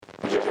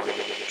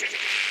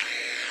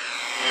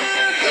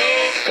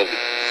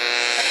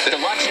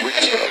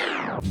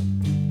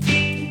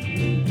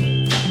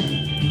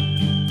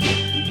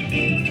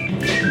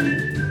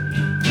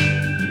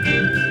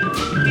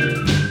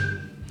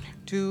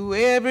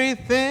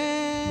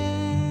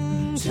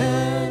everything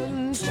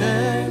turn,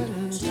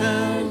 turn,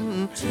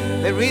 turn.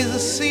 There is a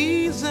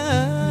season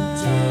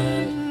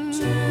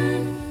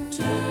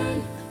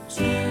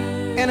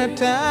and a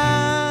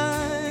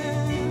time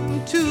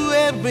to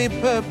every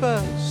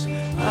purpose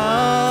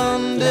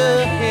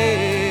under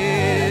heaven.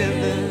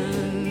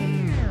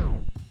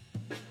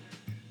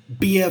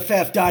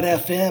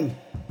 BFF.FM,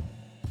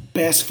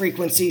 best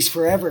frequencies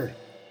forever.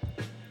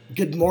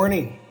 Good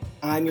morning.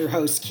 I'm your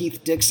host,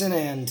 Keith Dixon,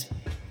 and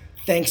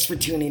thanks for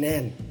tuning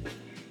in.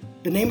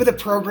 The name of the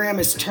program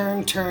is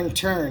Turn, Turn,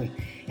 Turn,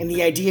 and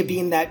the idea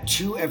being that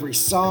to every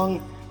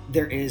song,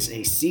 there is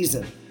a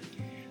season.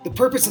 The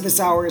purpose of this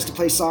hour is to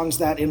play songs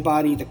that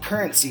embody the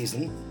current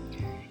season.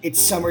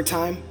 It's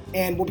summertime,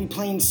 and we'll be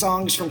playing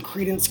songs from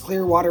Creedence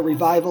Clearwater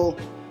Revival,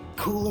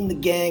 Kool and the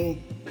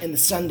Gang, and the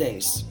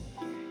Sundays.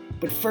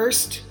 But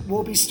first,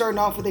 we'll be starting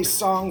off with a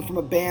song from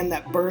a band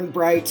that burned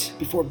bright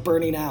before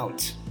burning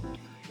out.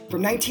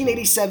 From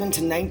 1987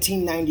 to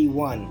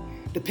 1991,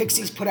 the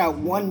Pixies put out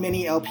one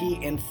mini LP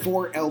and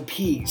 4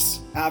 LPs,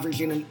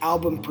 averaging an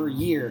album per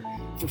year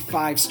for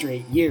 5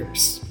 straight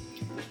years.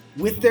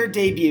 With their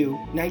debut,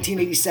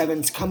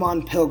 1987's Come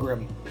On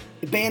Pilgrim,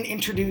 the band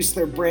introduced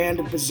their brand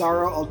of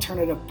bizarro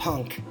alternative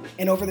punk,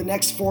 and over the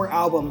next 4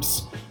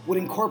 albums would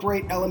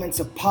incorporate elements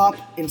of pop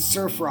and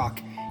surf rock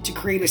to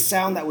create a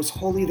sound that was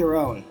wholly their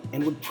own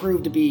and would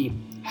prove to be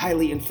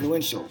highly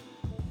influential.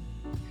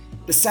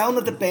 The sound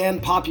that the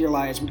band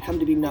popularized would come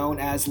to be known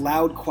as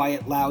Loud,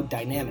 Quiet, Loud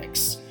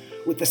Dynamics,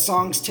 with the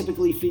songs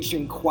typically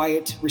featuring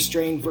quiet,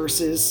 restrained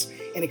verses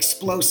and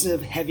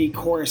explosive, heavy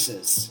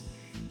choruses.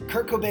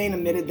 Kurt Cobain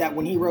admitted that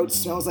when he wrote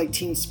Smells Like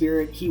Teen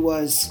Spirit, he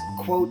was,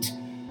 quote,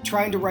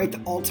 trying to write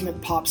the ultimate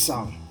pop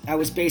song. I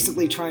was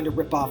basically trying to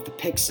rip off the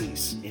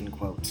Pixies, end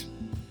quote.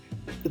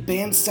 The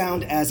band's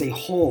sound as a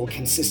whole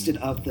consisted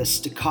of the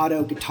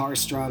staccato guitar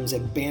strums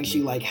and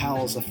banshee-like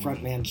howls of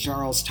frontman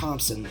Charles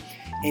Thompson,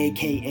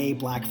 aka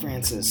Black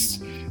Francis,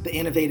 the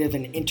innovative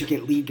and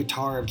intricate lead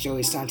guitar of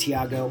Joey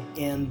Santiago,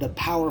 and the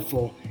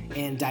powerful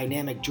and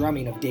dynamic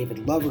drumming of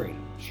David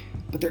Lovering.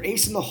 But their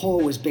ace in the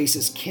hole was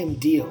bassist Kim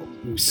Deal,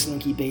 whose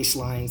slinky bass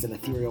lines and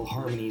ethereal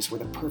harmonies were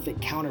the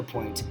perfect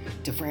counterpoint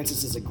to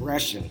Francis's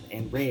aggression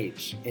and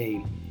rage,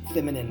 a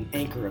feminine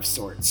anchor of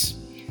sorts.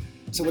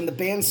 So when the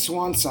band's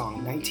swan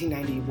song,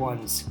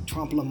 1991's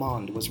Trompe le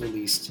Monde, was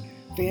released,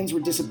 fans were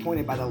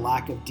disappointed by the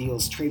lack of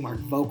Deal's trademark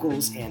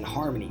vocals and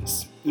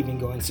harmonies, even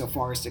going so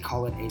far as to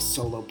call it a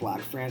solo Black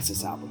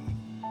Francis album.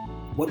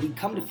 What we'd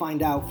come to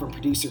find out from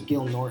producer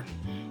Gil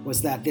Norton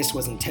was that this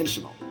was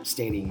intentional,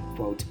 stating,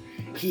 quote,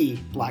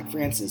 he, Black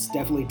Francis,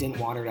 definitely didn't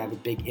want her to have a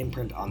big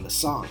imprint on the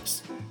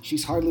songs.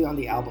 She's hardly on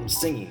the album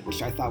singing,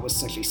 which I thought was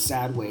such a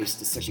sad waste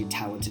to such a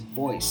talented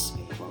voice,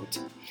 end quote.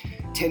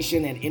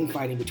 Tension and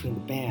infighting between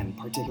the band,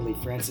 particularly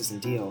Francis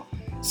and Deal,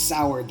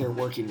 soured their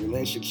working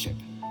relationship.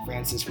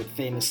 Francis would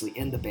famously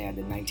end the band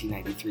in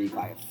 1993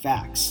 via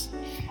fax.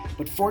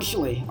 But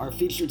fortunately, our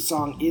featured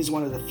song is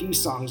one of the few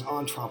songs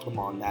on Trompe le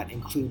Monde that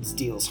includes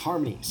Deal's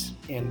harmonies,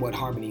 and what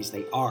harmonies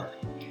they are.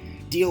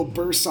 Deal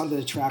bursts onto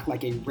the track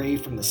like a ray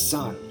from the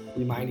sun,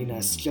 reminding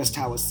us just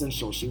how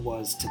essential she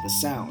was to the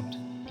sound.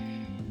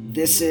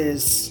 This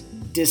is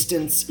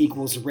distance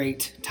equals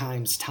rate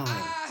times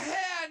time.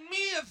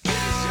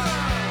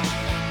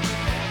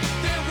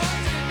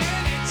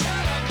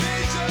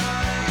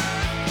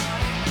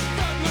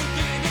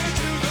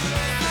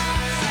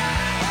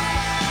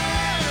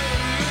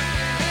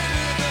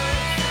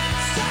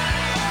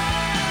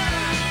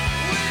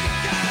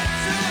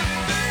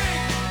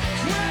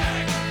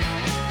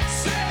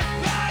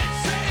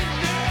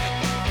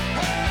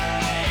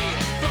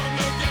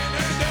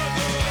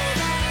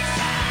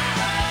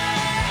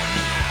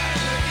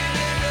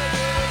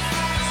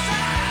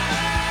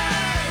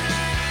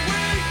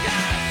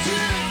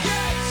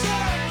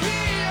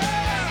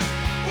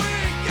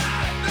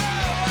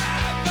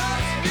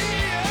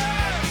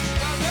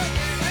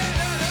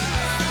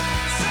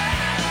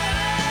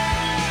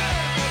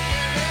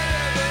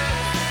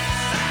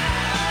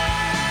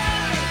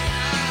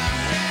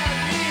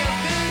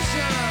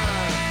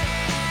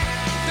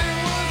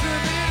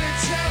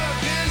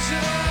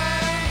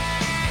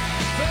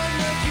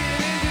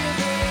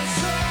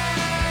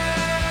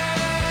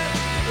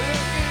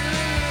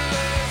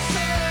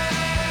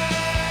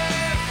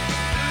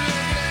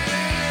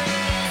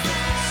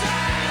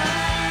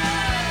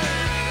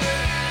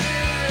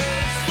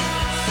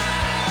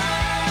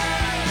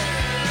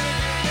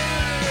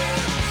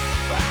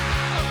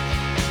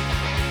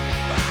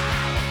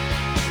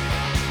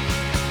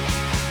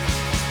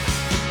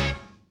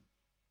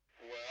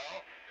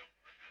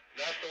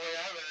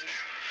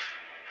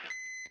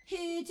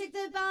 Who took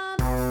the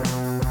bomb?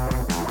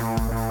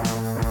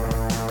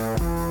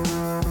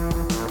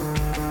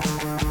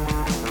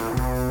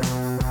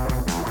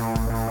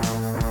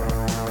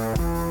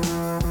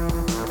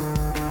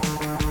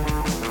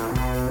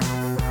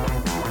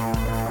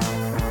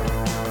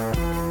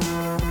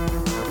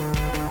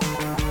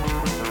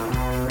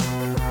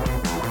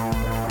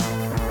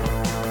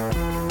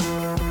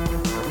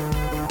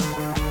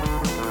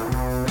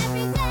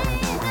 Every day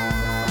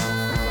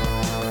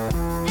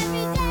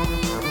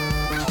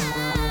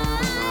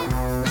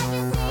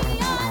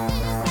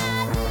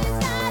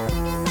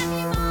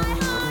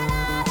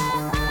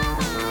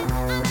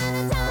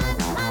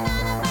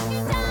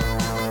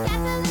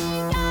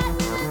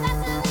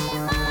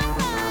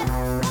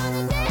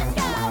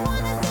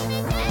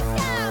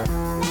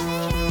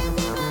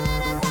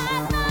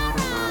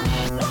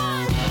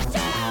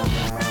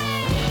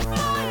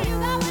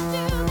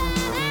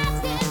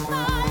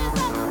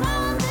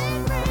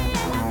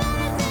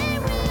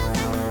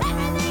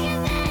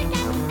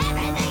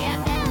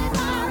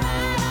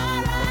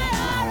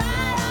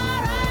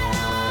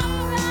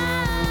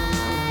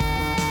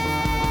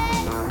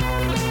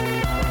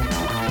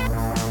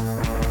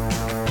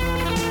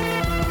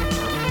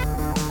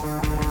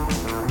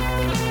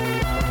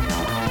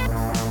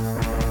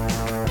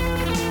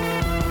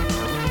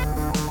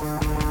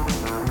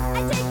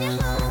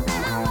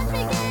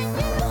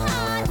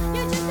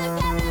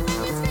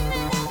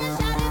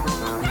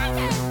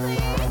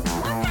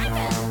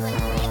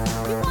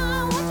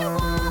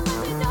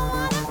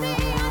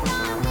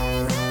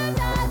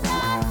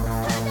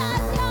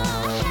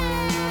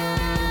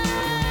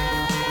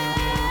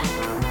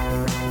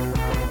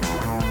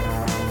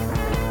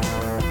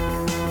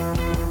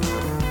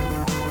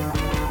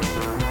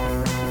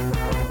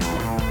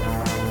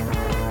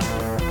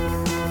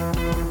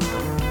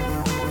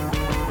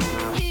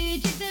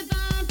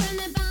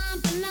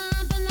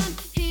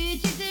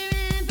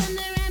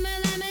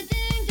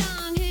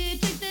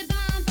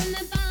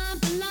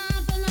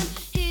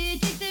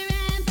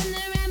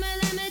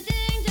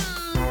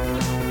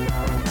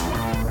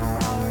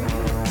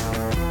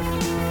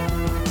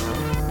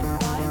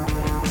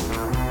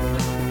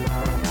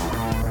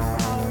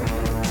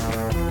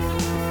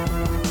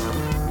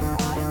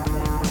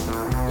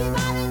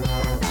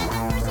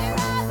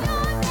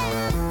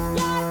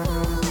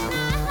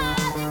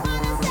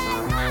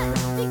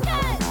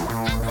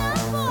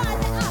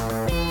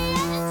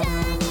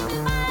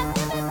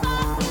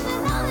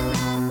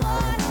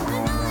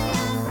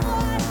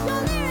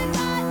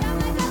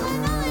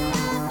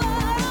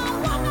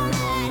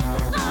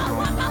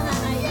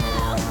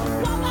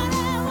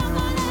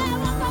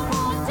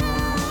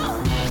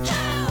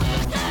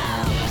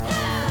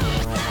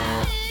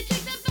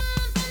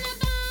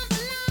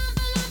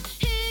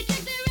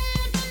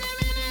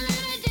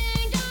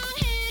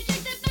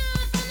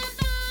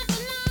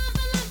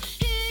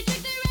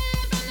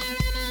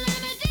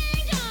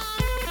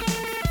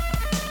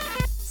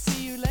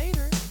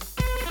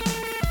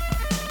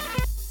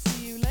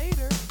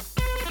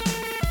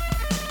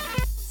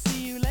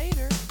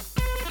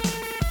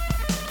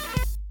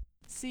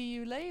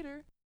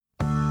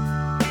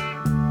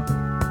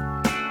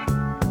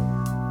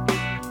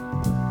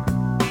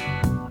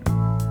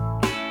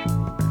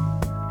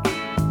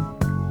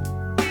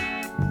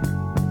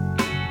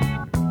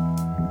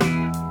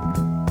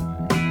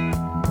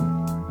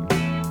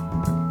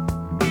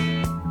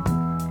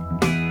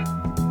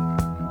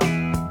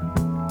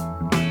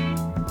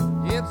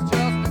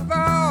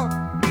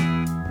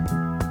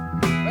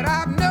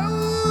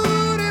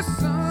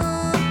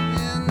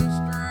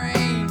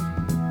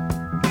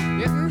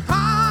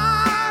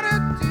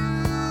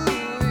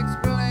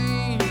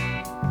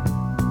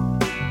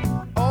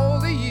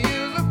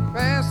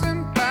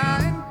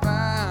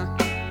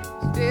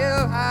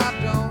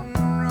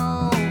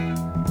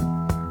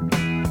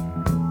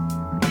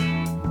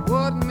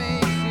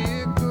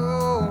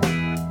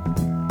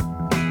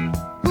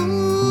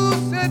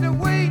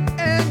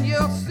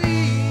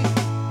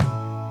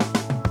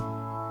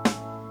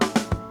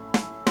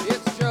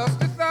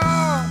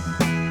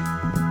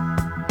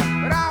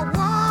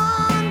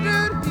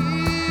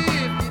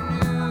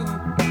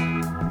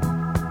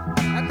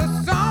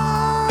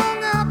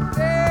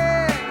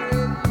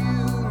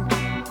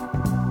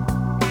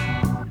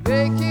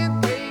They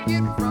can't take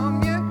it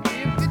from you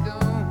if you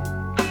don't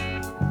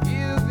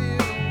give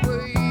it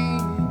away.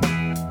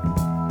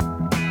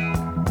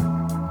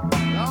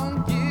 Don't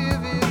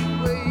give it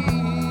away.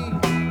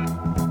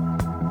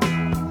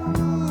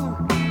 Ooh,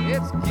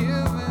 it's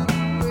given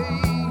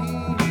away.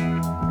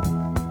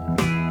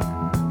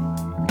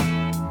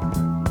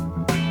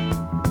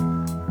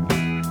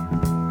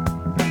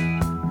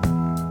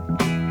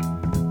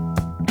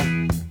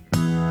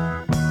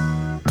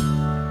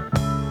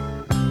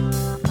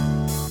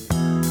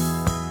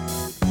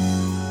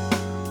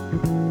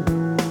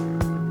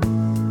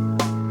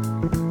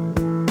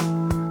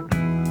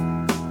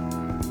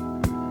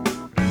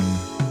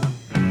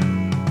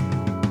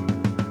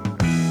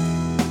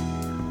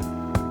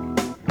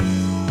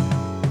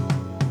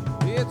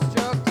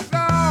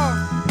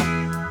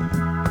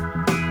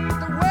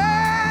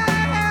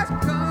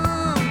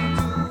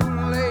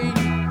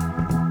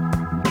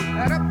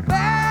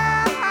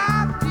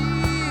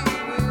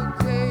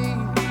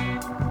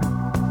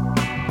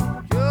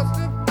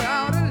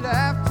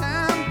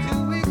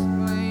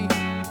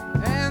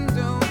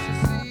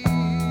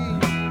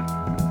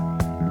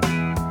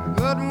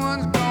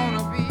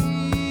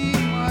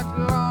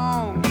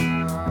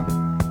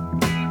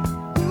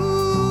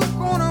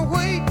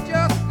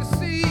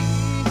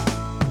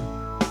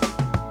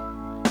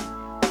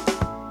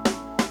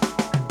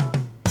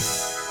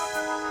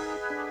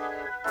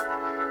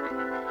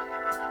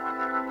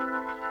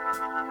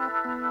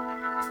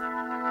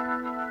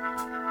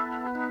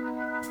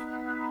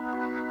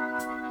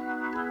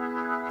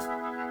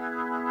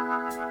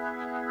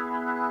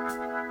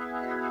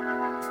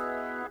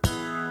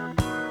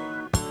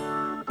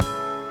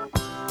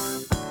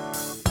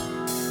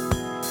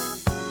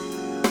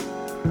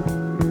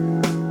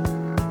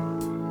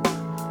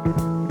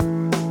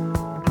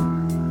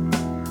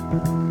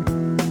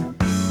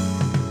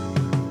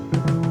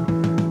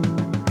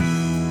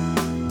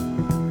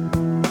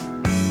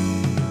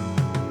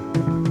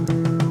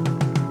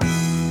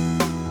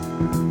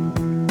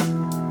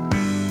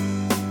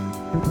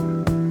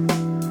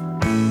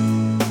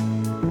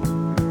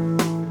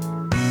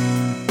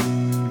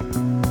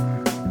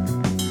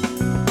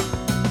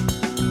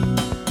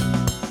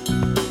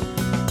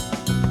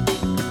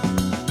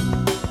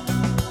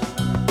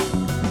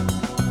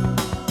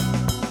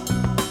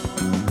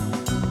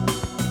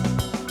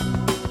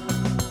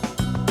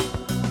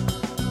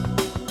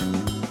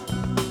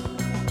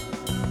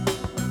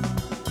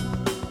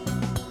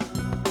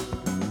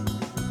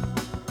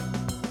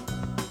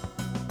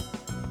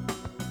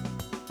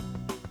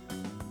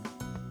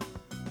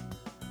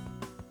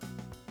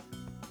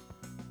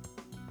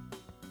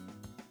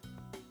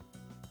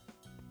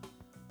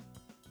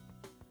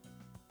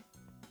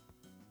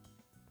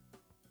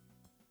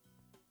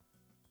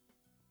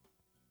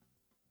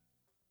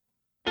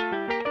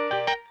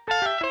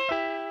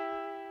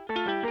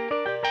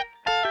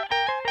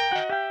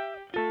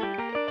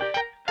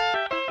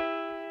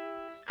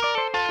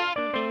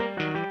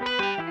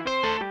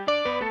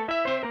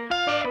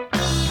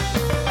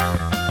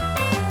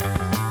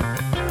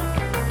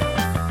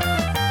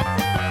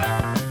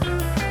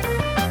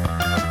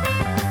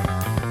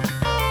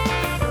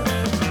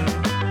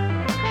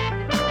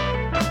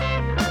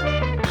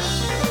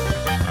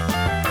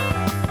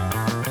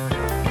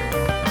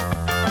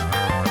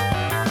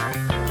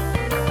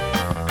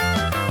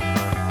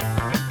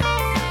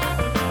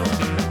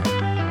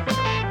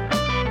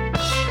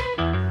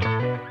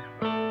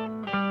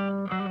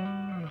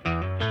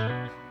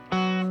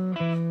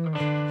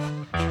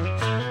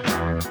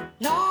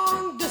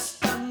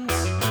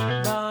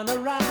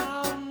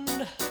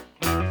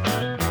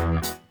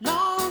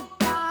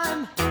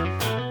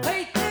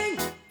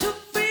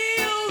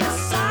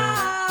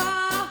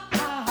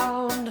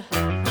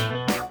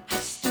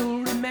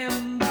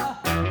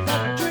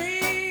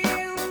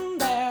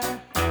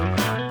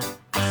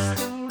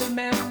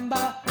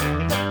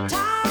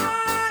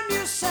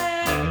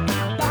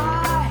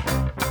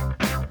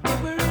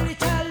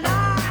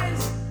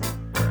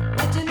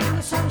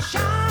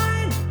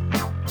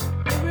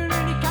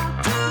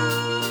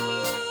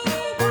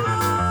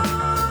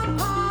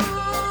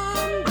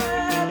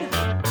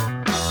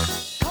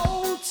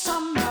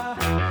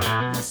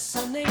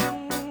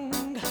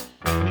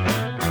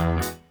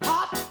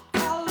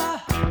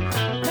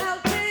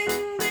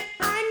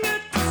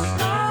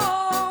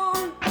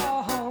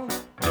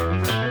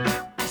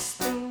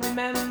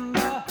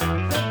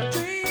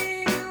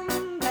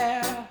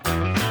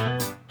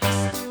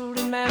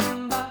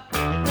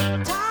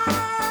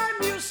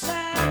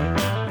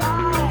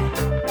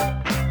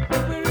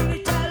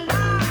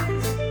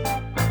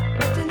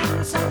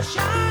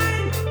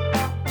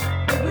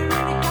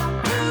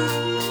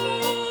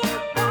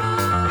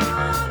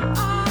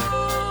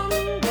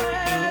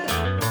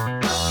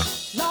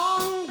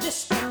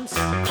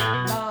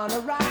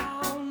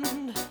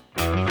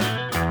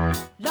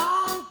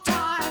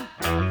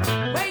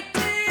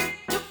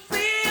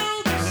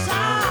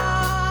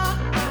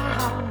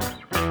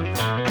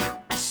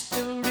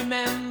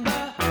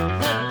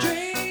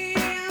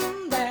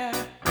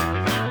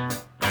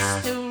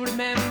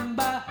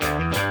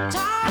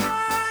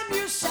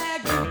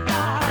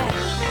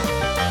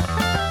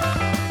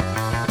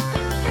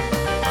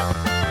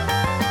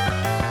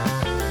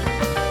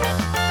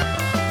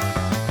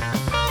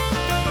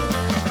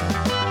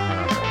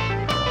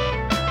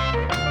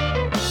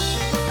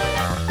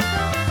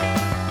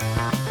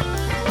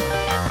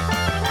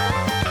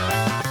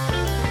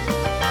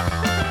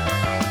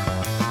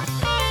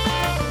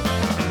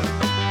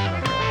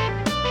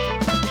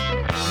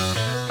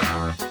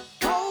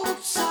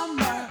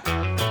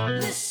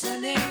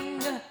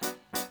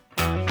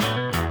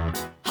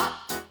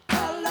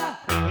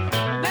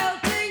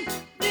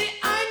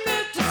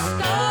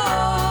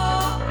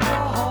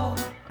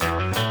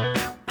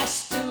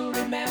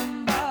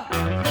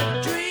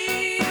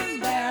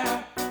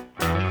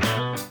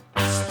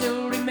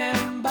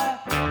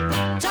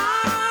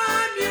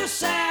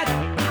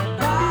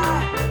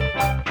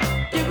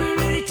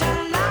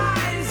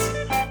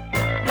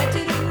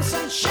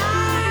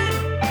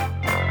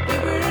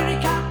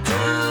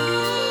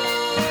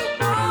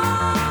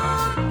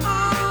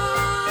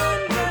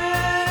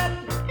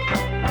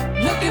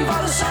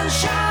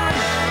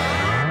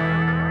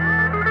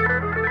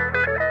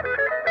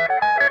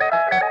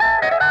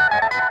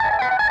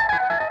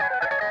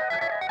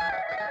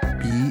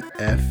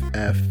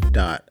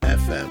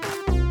 BFF.FM.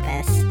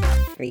 Best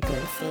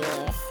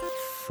frequencies.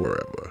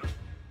 Forever.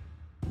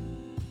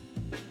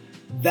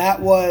 That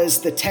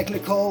was the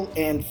technical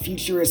and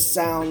futurist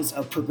sounds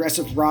of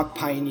progressive rock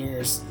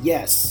pioneers,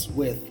 Yes,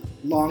 with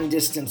Long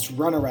Distance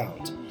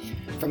Runaround,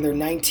 from their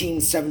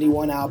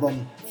 1971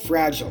 album,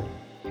 Fragile.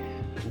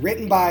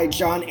 Written by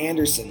John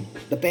Anderson,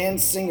 the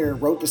band's singer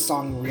wrote the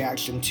song in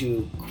reaction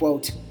to,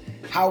 quote,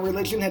 how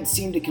religion had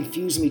seemed to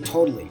confuse me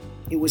totally.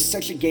 It was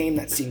such a game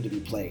that seemed to be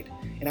played,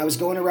 and I was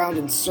going around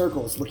in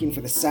circles looking for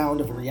the sound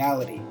of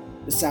reality,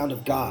 the sound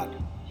of God.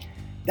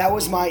 That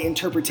was my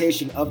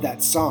interpretation of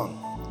that song,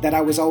 that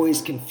I was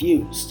always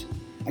confused.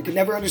 I could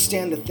never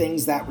understand the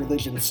things that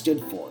religion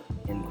stood for,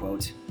 end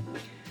quote.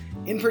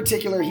 In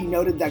particular, he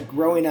noted that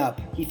growing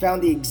up, he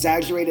found the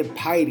exaggerated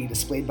piety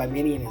displayed by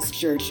many in his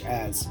church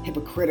as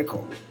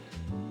hypocritical.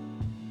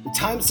 The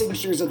time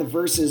signatures of the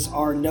verses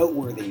are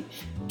noteworthy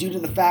due to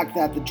the fact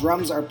that the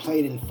drums are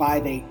played in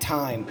 5/8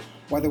 time,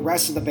 while the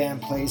rest of the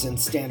band plays in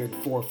standard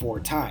 4/4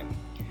 time.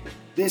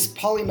 This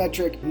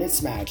polymetric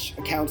mismatch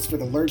accounts for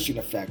the lurching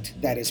effect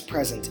that is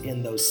present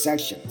in those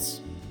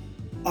sections.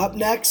 Up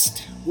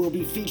next, we'll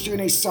be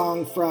featuring a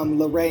song from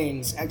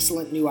Lorraine's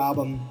excellent new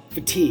album,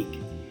 Fatigue.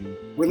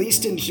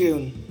 Released in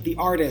June, the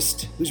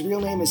artist, whose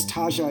real name is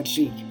Taja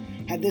Cheek,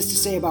 had this to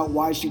say about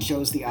why she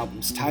chose the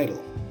album's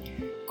title.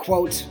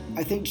 Quote,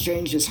 I think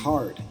change is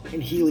hard,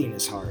 and healing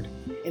is hard,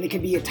 and it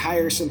can be a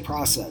tiresome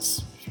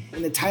process.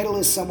 And the title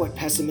is somewhat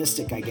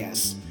pessimistic, I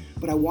guess,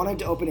 but I wanted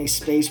to open a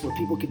space where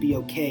people could be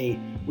okay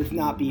with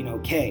not being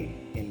okay,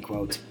 end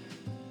quote.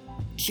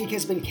 Cheek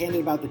has been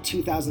candid about the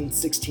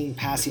 2016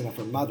 passing of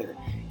her mother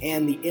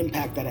and the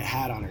impact that it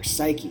had on her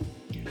psyche.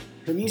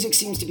 Her music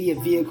seems to be a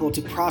vehicle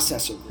to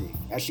process her grief,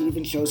 as she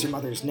even chose her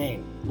mother's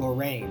name,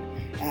 Lorraine,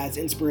 as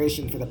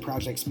inspiration for the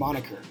project's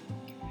moniker.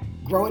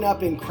 Growing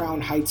up in Crown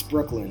Heights,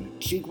 Brooklyn,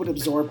 Cheek would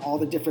absorb all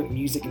the different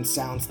music and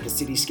sounds that the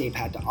cityscape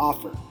had to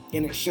offer,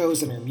 and it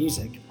shows in her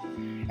music.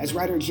 As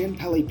writer Jim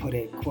Pelly put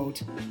it,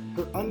 quote,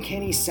 her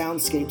uncanny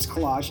soundscapes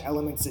collage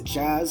elements of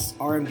jazz,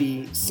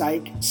 R&B,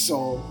 psych,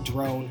 soul,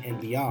 drone,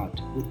 and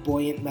beyond, with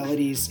buoyant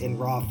melodies and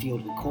raw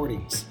field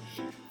recordings,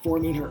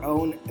 forming her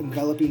own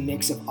enveloping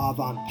mix of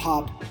avant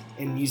pop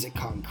and music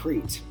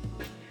concrete.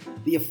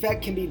 The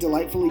effect can be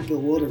delightfully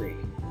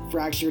bewildering,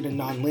 fractured and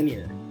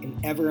nonlinear, an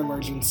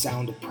ever-emerging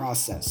sound of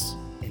process,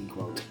 end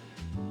quote.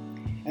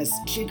 As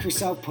Cheek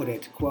herself put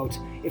it, quote,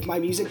 if my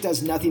music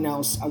does nothing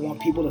else, I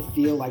want people to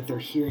feel like they're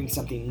hearing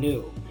something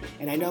new.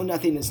 And I know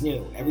nothing is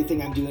new.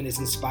 Everything I'm doing is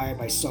inspired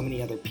by so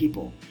many other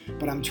people,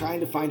 but I'm trying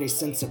to find a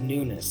sense of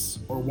newness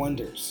or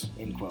wonders,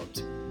 end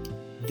quote.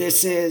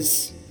 This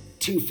is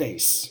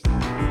Two-Face.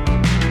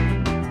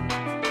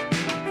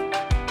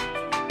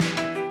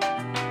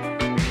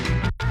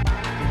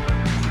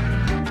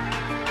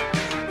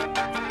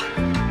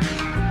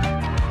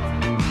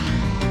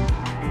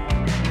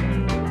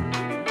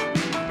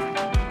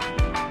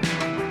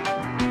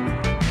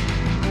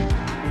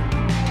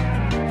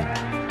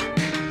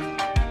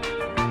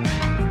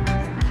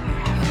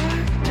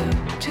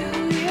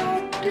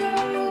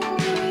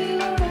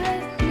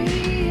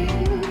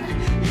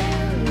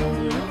 Hello,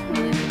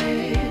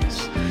 loneliness,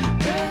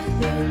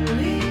 brother.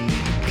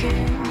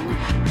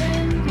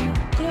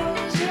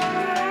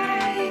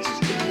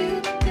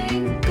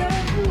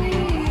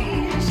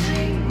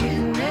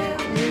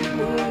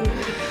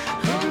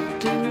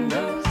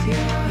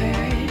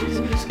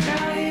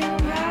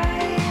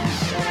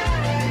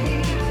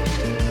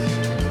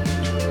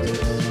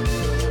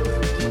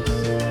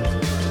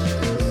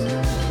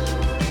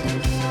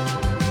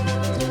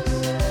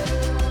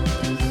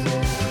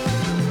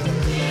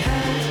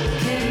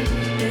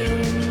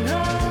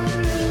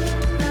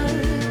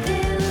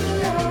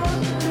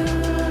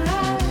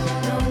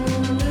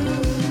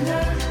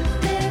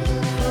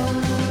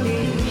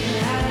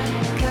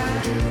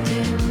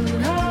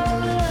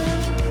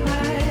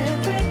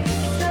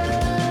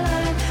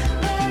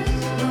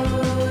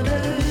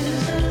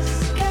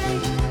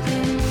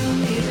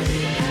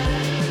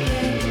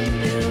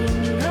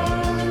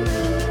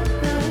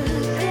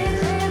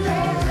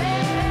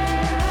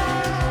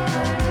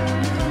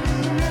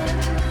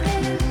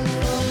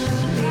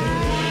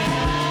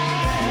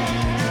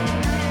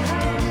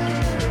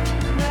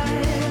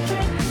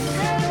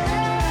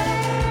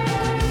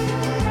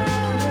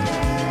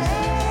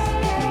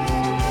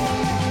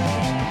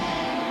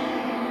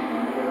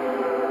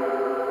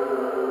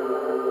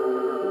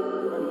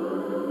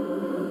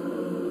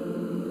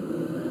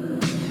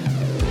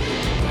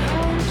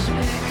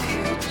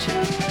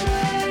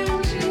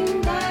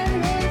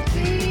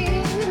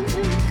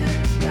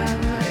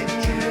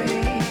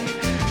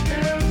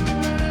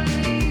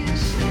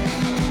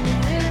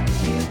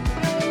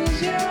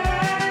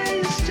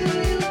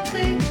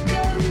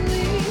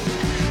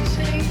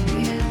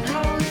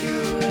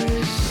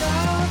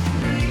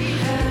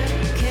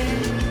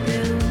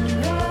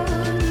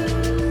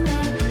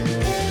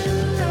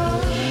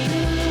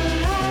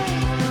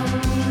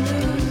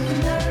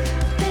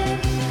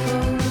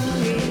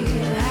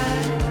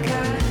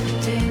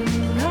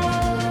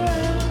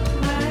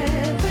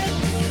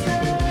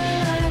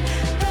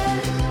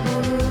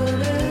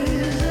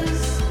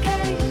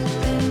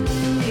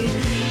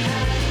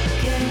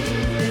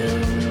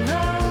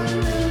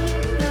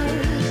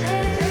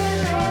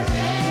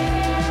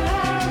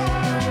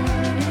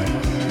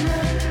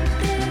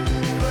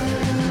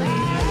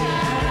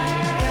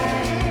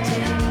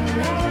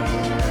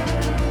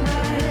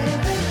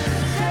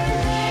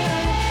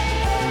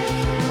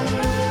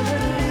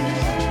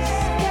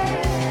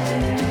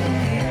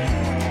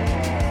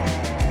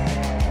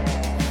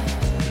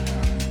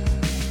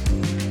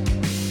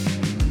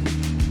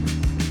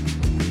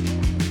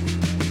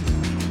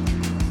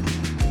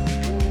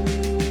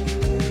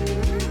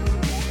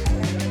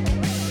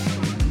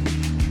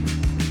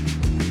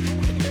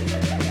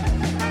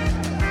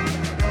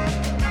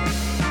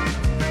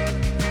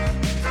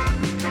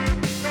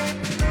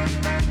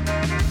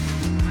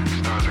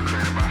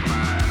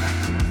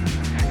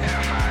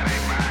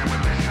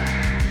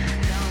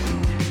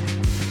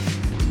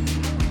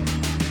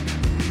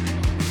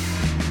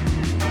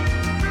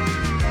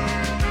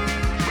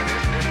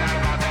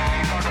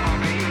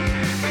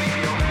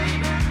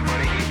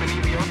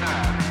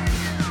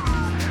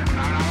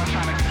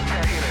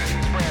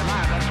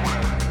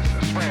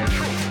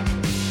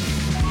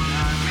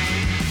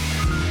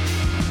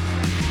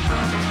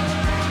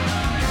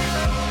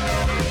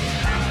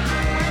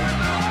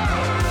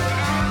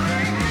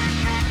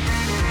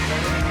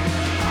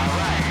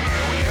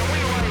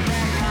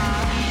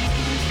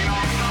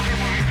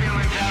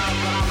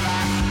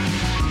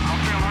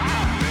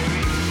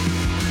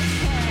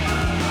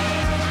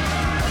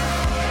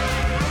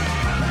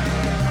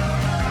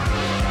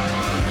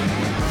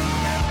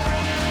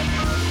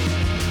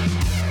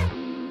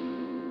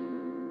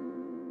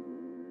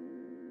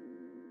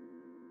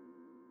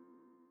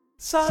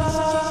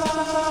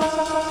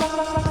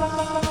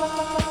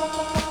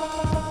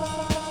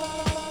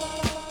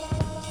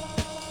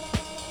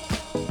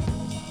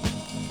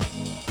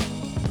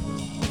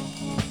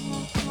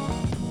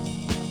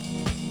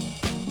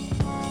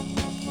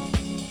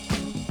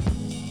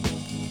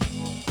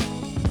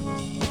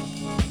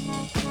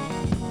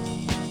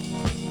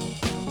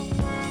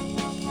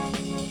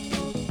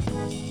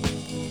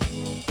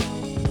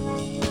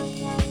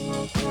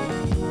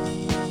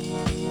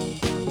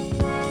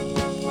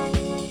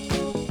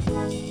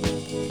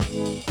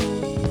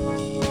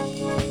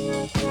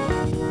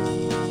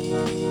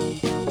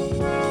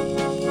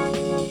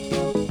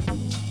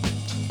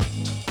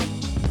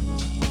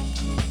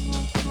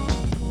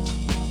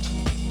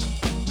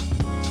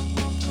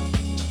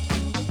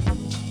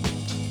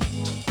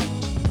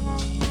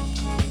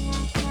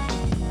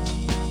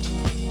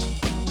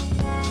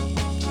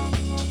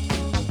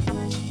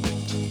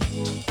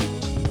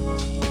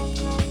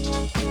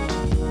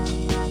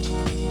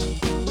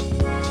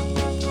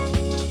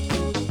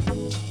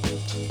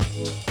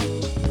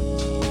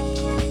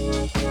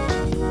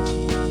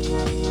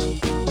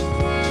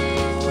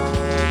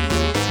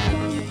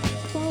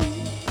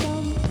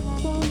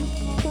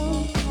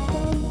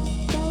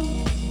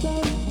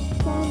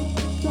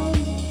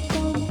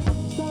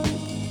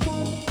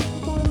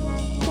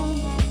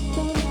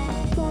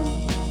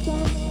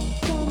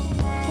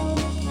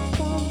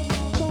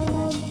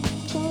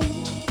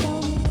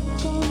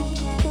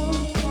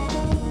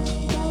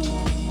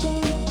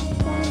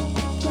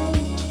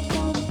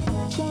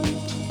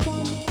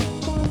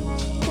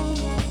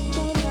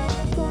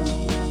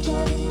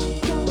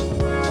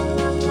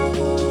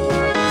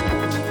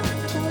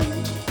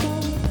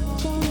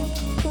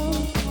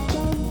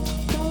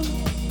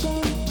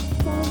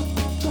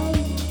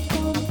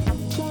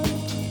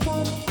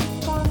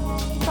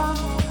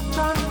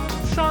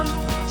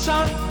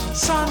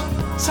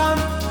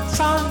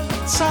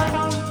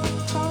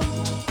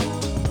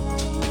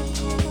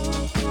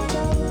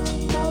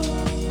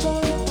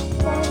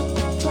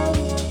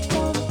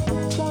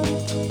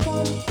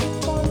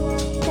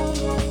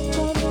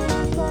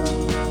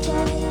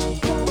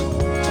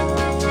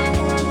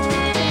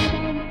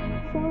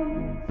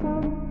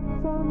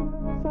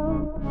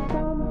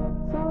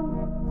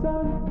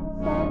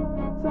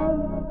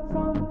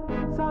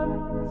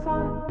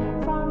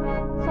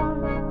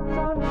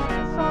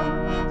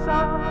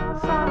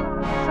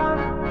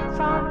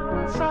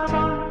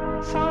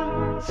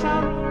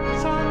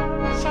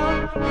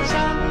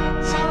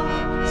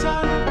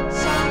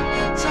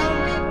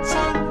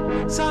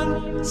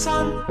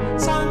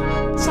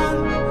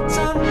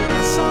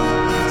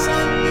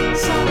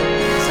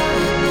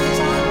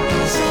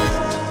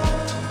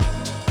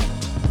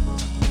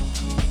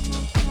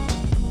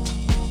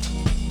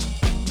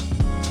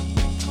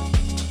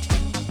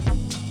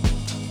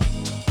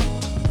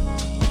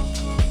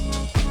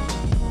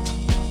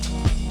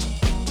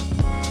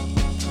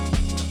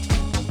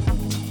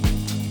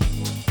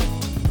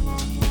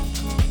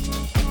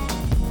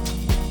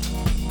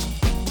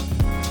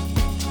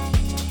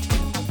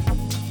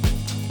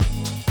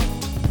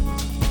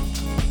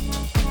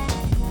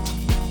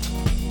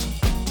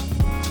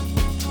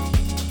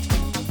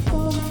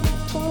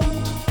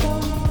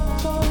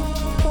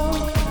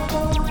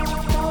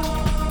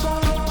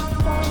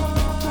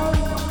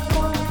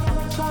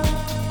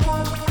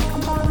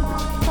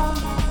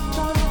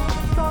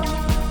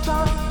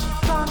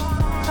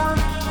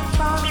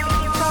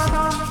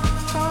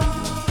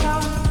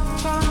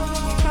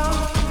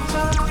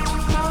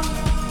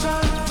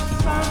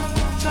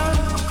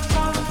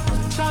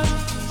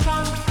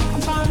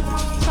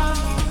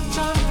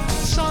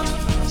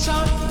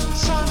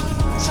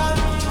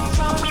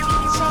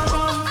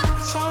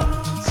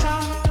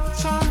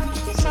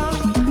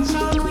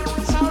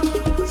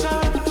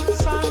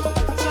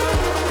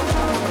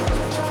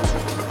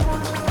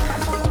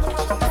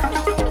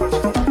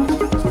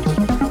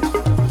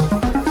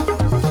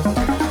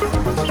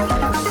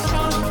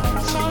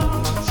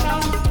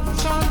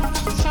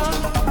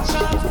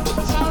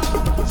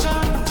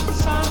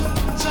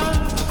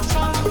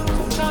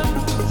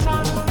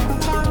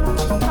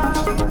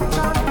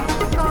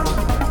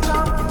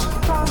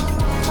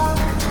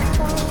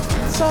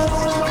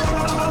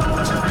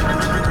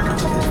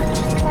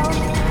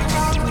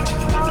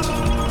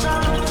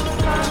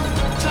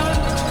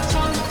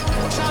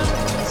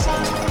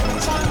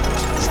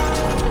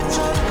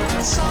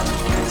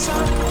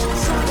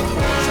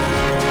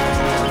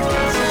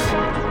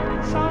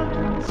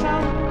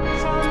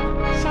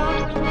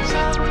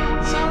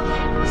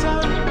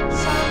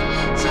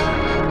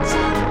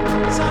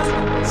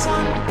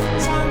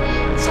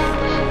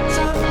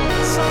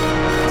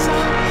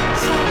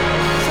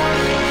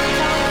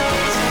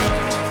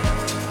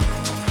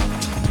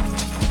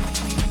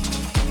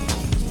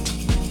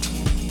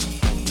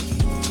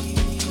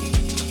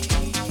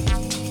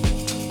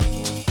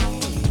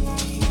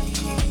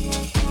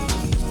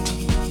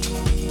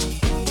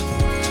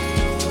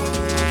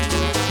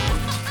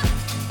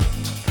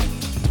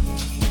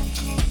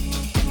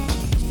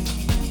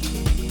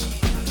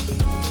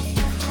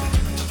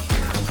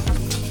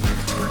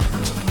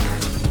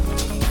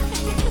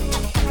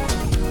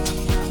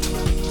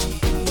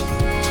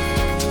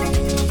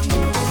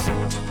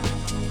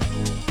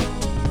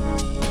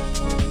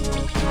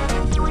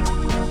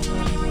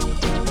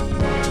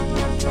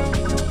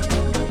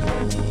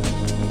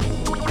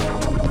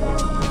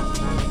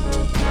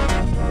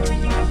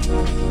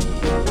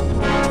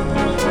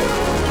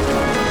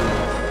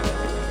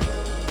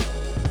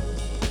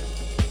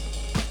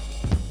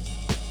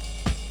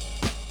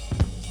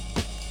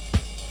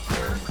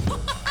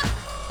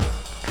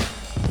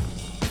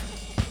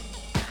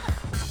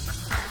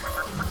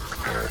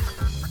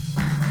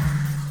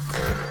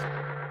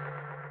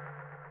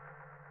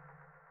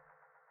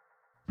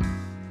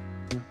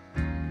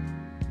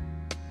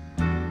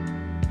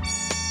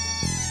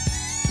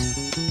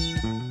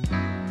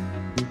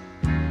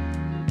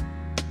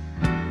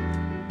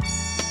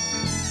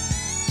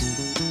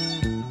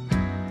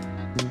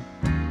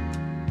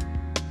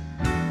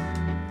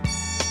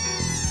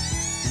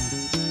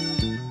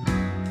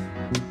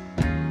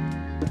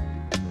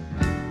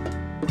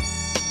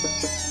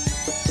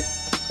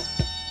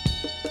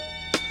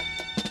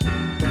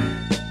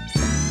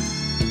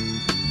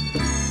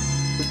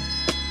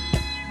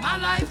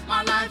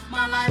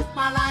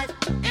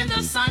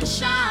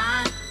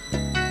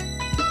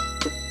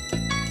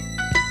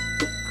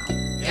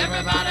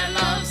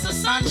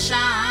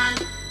 sunshine.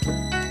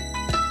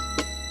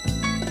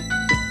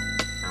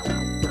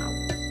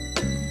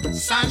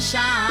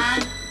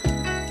 Sunshine.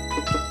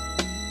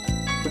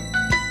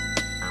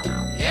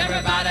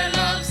 Everybody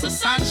loves the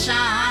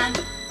sunshine.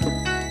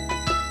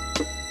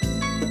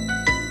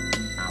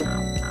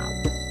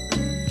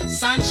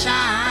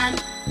 Sunshine.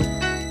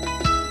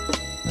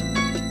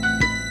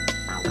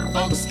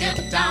 Folks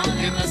get down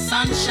in the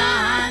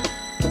sunshine.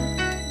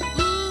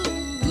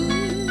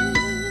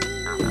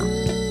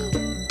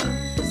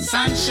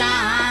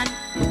 Sunshine.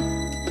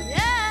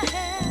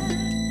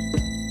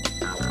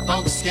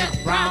 Folks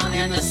get brown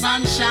in the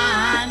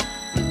sunshine.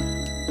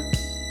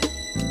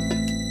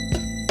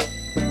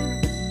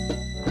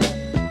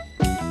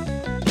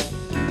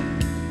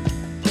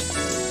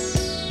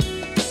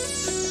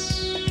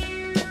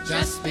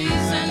 Just bees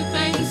and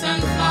things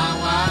and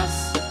flowers.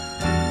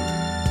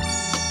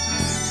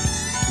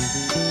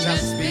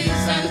 Just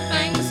bees and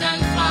things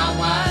and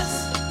flowers.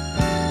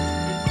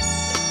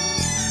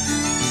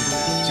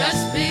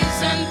 Just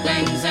bees and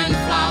things and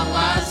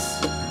flowers.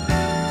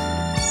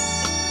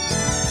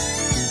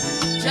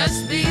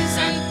 Just bees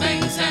and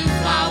things and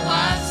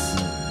flowers.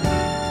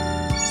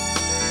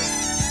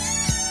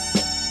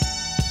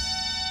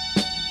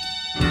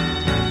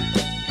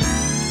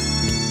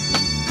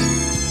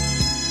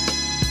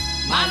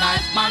 My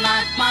life, my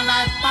life, my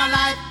life, my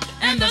life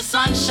in the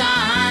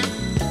sunshine.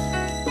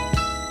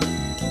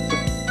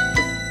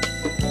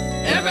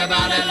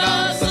 Everybody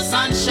loves the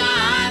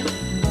sunshine.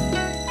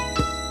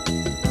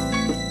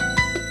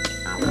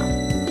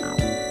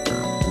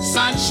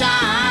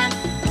 Sunshine.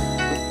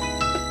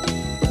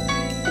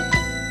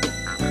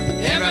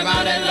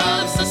 Everybody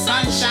loves the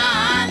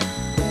sunshine.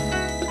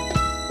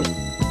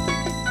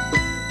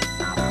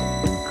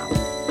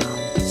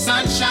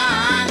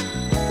 Sunshine.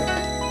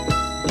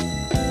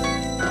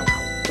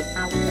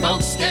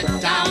 Folks get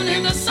down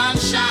in the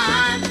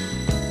sunshine.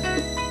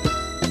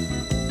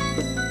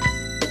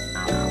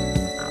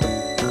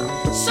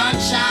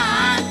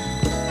 Sunshine.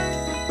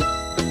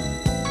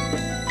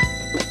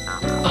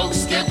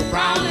 Folks get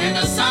brown in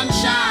the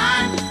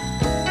sunshine.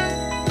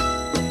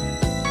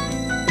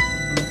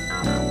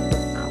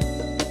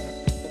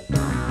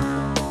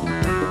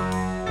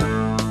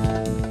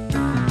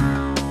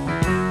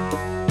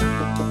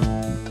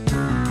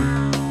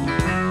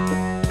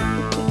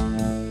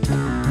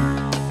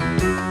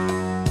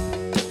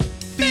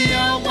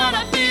 Feel what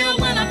I feel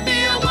when I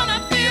feel what I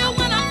feel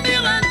when I'm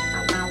feeling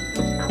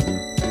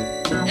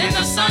in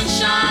the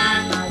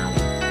sunshine.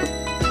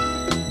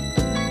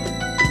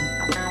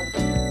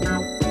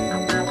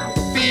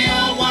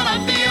 Feel what I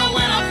feel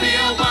when I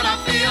feel what I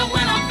feel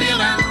when I'm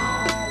feeling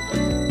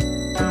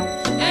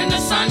in the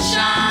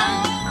sunshine.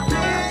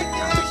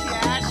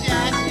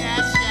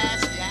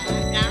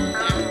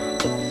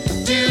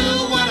 Do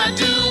what I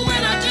do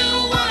when I do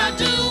what I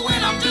do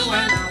when I'm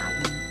doing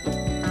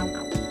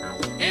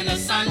in the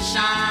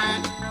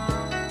sunshine.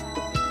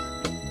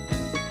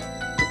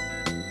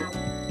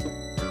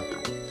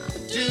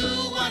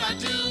 Do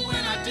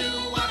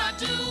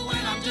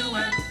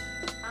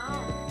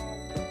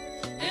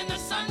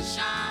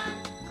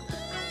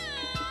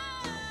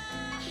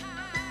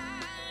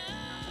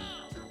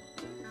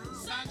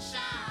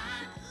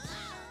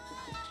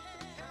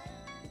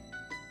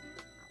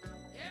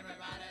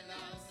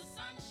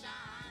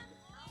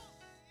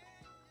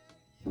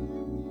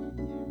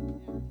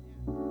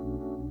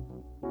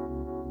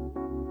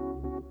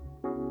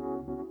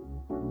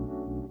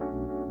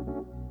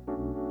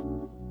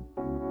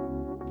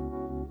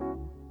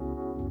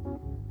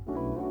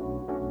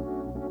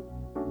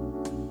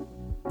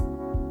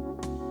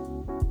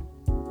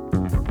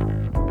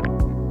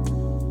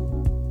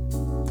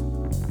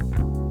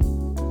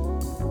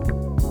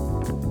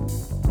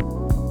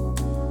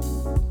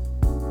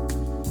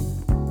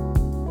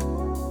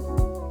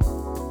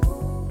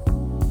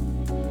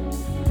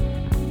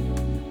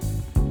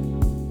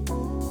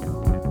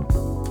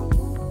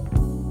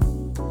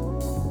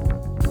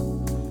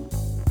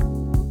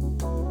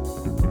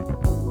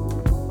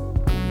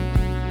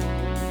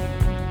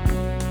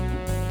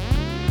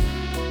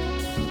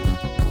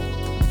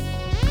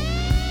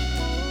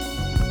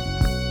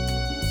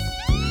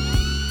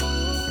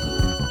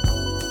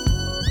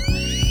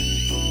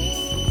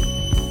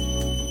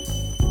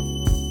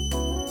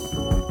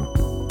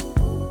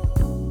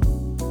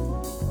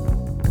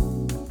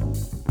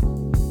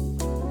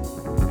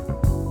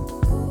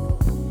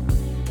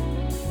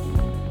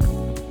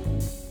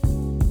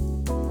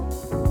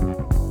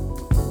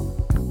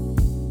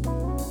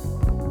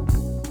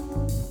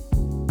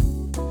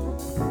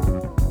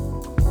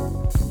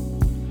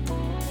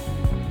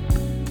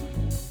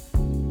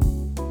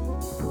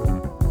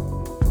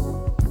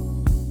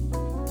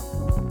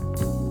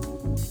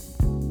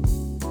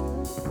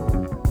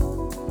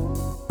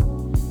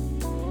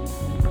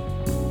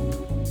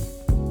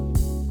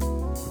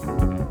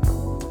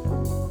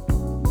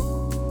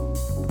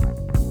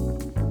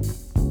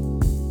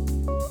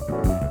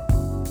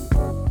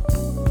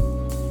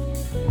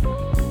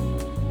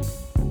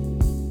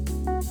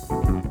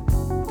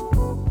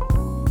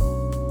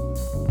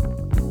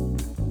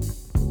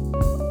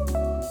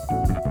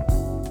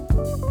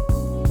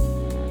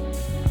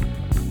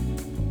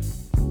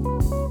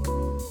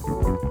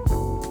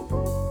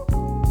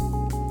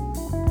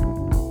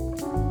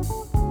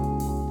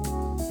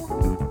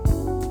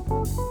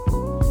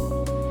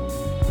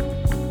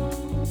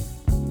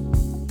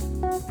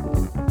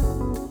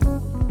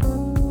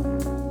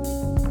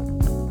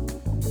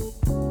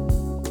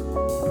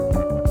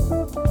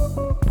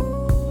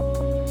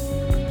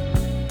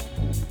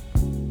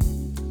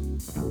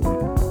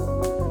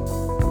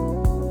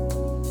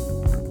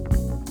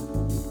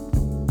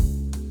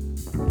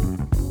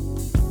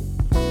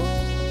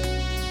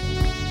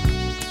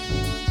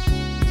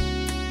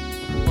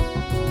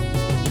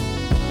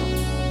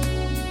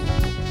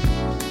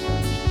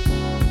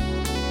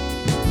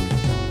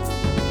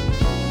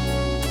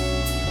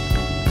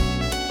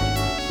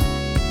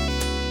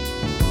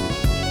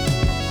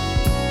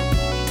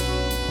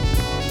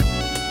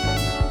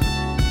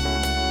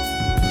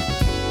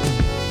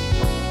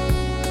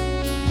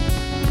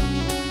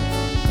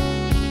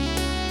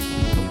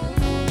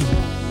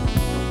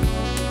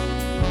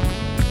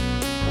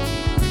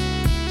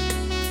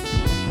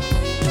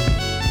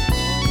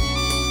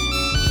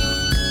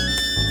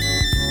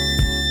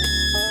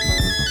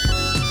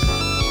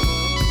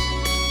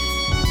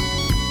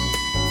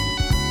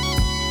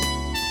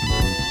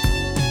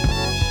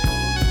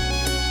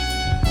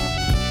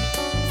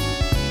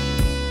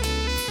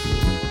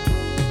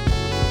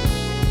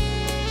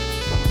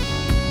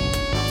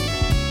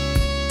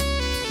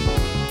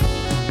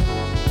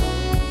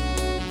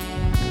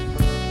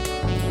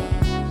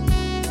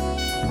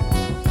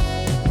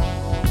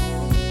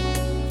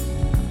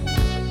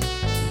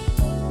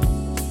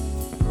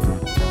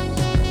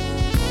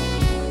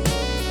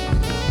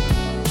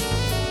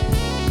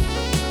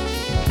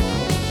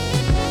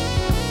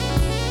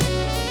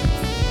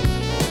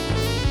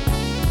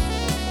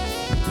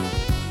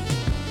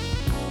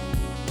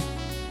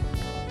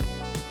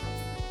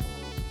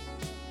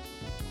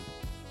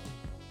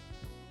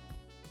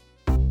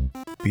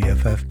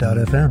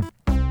BFF.FM.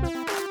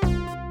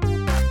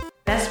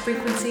 Best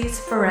frequencies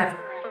forever.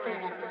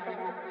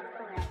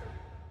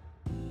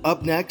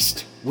 Up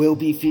next, we'll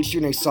be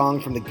featuring a song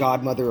from the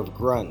godmother of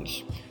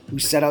grunge, who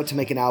set out to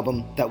make an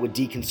album that would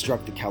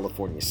deconstruct the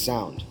California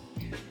sound.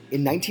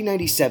 In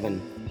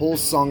 1997, Hole's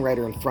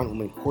songwriter and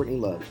frontwoman Courtney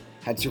Love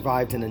had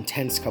survived an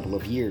intense couple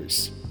of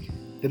years.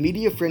 The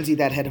media frenzy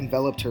that had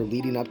enveloped her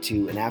leading up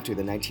to and after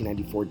the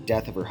 1994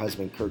 death of her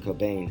husband Kurt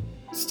Cobain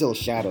still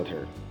shadowed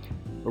her.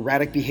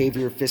 Erratic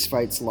behavior,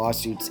 fistfights,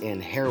 lawsuits,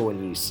 and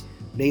heroin use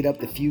made up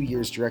the few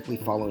years directly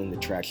following the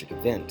tragic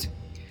event.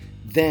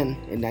 Then,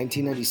 in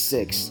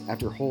 1996,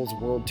 after Hole's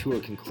world tour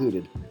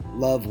concluded,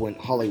 Love went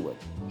Hollywood.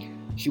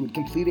 She would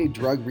complete a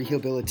drug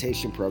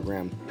rehabilitation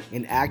program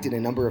and act in a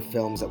number of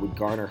films that would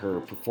garner her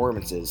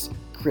performances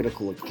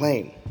critical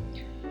acclaim.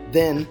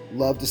 Then,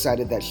 Love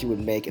decided that she would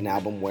make an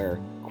album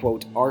where,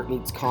 quote, art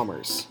meets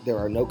commerce, there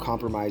are no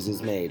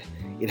compromises made,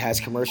 it has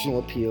commercial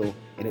appeal,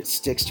 and it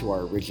sticks to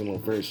our original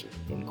version,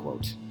 end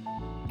quote.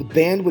 The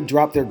band would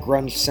drop their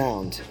grunge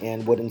sound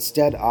and would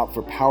instead opt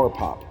for power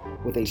pop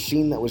with a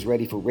sheen that was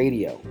ready for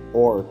radio,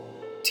 or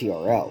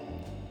TRL.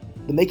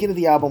 The making of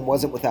the album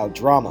wasn't without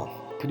drama.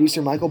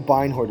 Producer Michael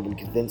Beinhard would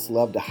convince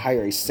Love to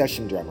hire a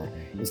session drummer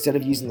instead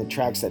of using the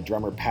tracks that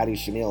drummer Patty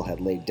Shamil had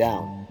laid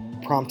down,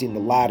 prompting the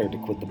latter to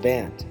quit the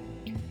band.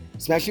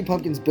 Smashing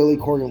Pumpkins' Billy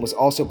Corgan was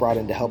also brought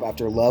in to help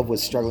after Love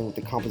was struggling with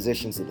the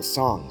compositions of the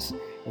songs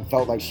and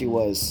felt like she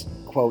was,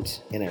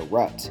 quote, in a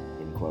rut,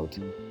 end quote.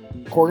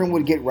 Corgan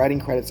would get writing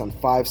credits on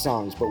 5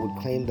 songs but would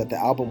claim that the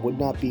album would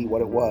not be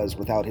what it was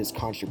without his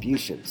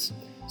contributions,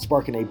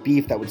 sparking a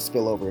beef that would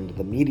spill over into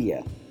the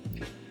media.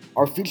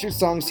 Our featured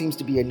song seems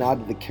to be a nod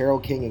to the Carole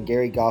King and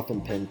Gary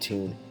Goffin penned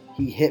tune,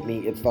 He Hit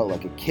Me, It Felt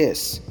Like a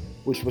Kiss,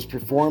 which was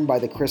performed by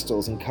the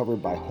Crystals and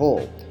covered by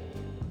Hole.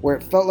 Where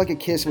It Felt Like a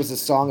Kiss was a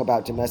song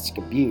about domestic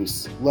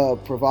abuse,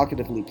 Love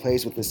provocatively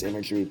plays with this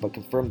imagery but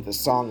confirmed that the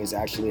song is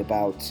actually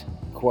about,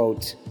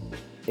 quote,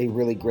 a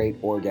really great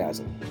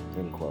orgasm,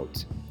 end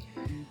quote.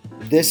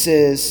 This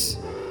is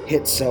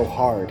Hit So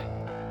Hard.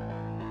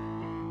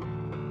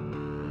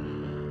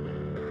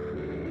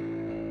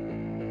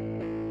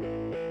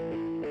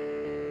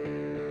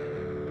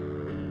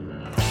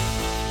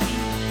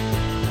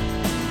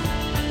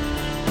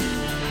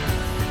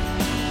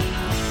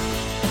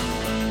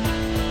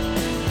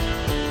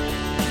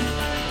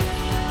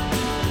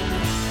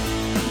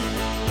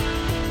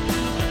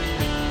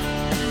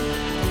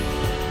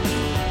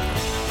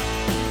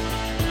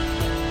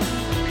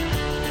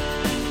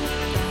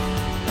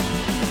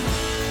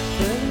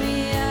 Put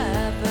me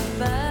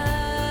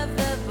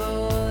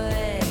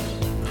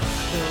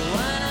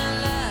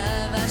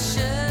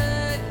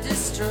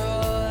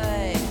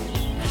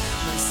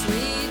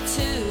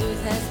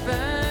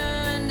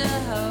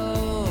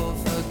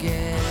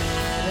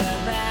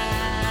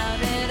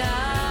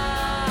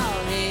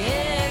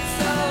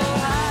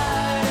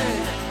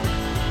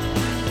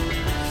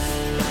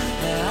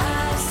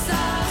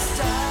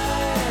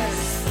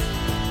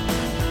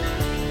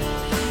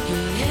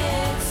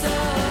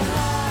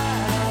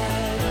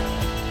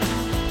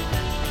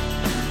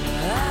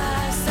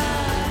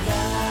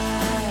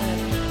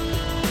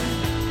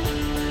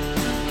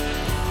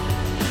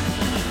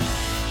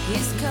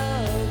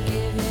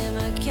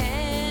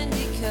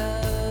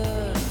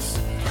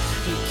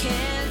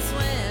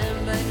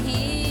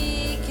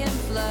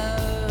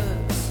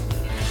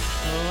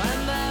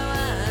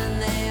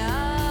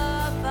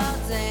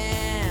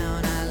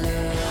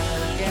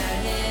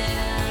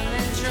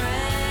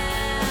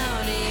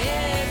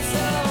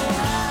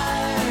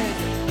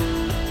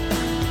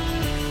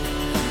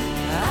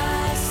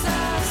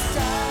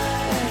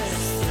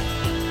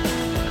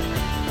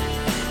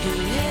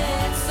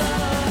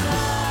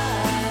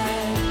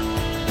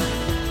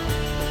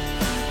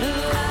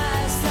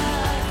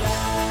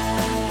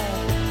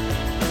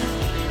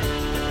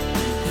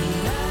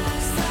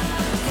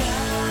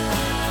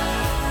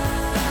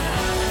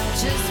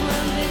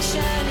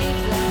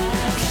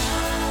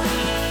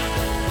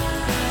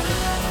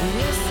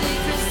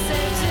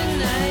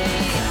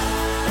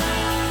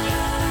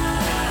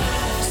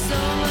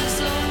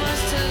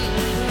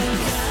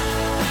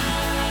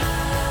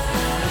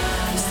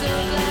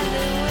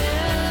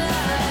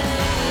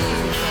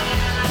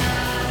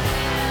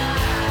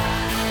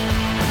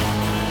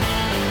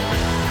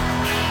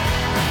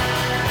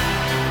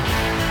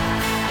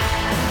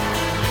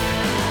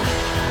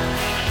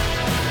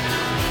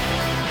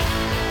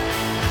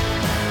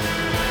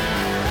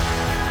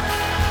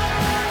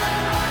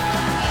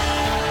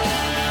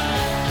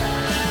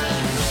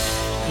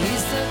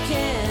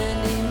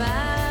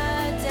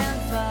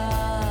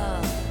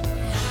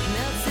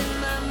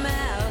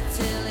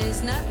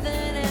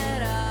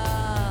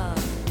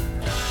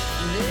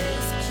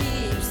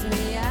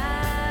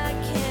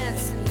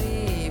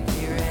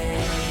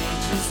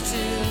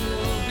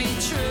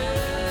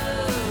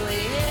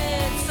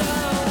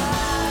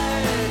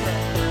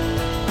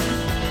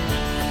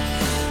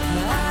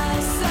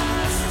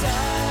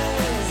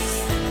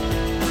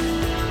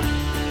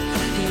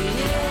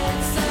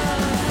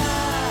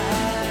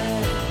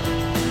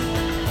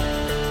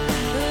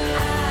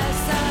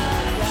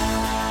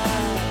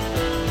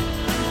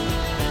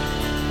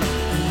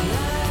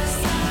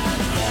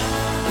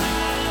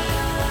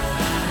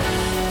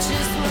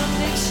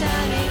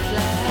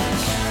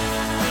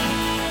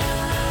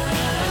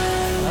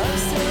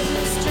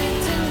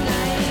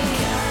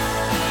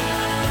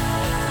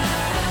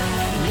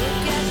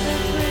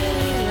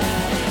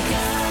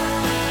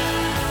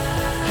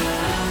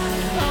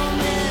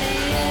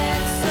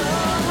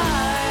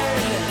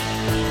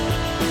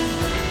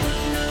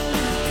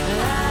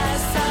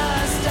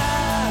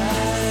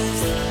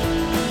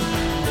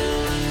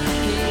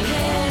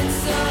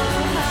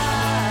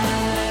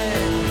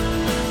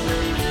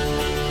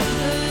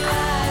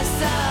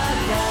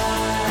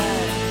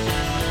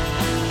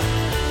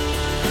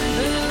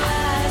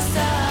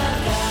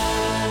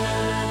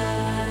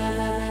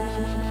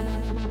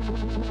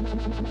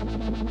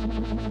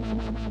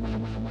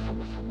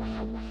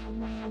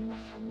Some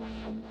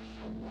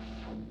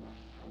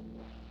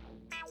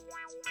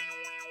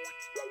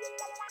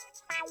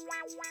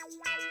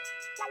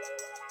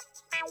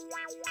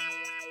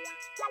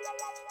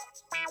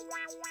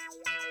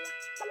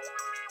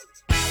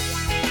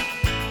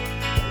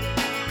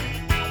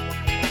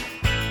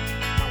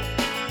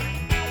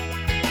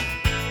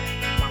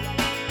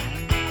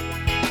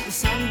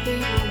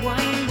people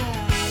wonder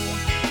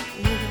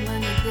with the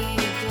money they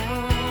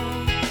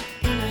adore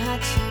in a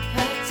hot-shaped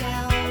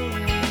hotel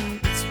room.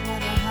 It's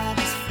what a heart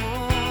is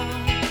for.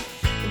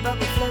 The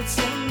bubble floats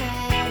so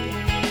madly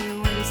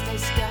when it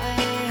stays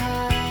sky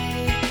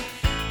high.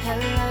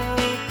 Hello,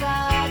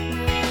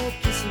 partner,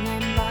 kiss your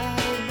name,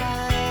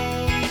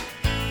 bye-bye.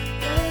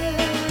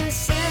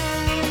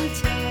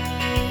 Sometimes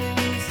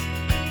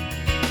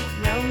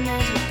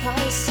romance with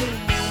poison,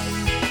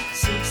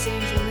 six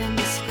angel in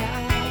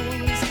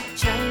disguise,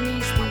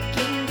 Chinese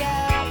speaking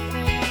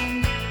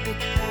girlfriend, big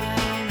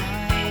brown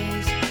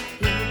eyes,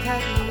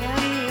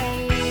 Liverpudlian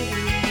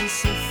lady,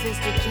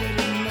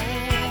 sophisticated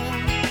man.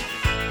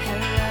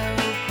 Hello,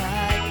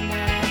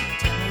 partner,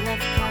 tell me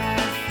love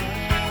can't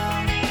fail.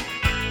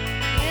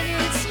 And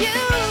it's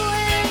you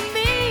and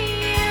me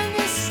in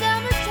the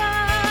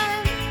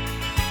summertime,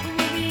 when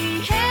we'll be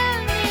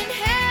hand in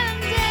hand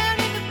down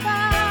in the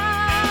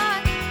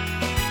park.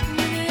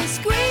 With a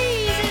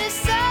squeeze in the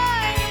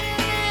side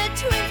and a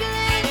twinkle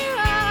in your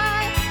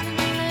eye, and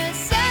then the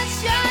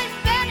sunshine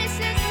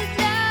vanishes the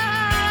dark.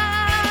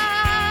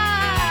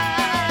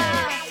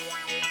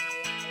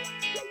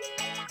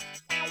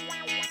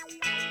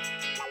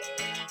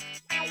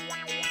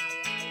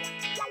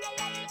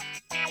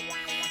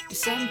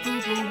 Some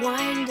people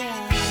wind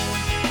up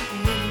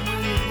when they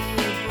wonder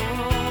they were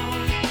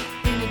born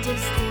in a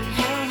distant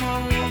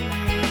hellhole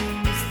in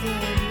the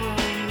Third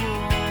World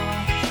War.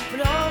 But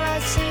all I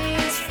see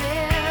is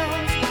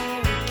films where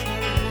a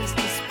careless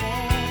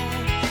despair,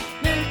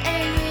 an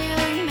angry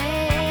young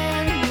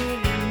man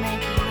with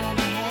immaculate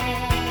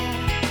hair.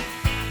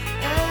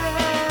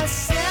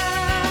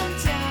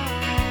 Sometimes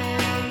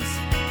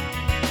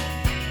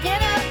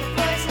get up,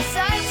 voice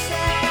inside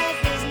says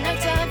there's no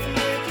time for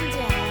looking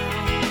down.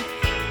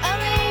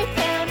 Only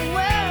found a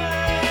world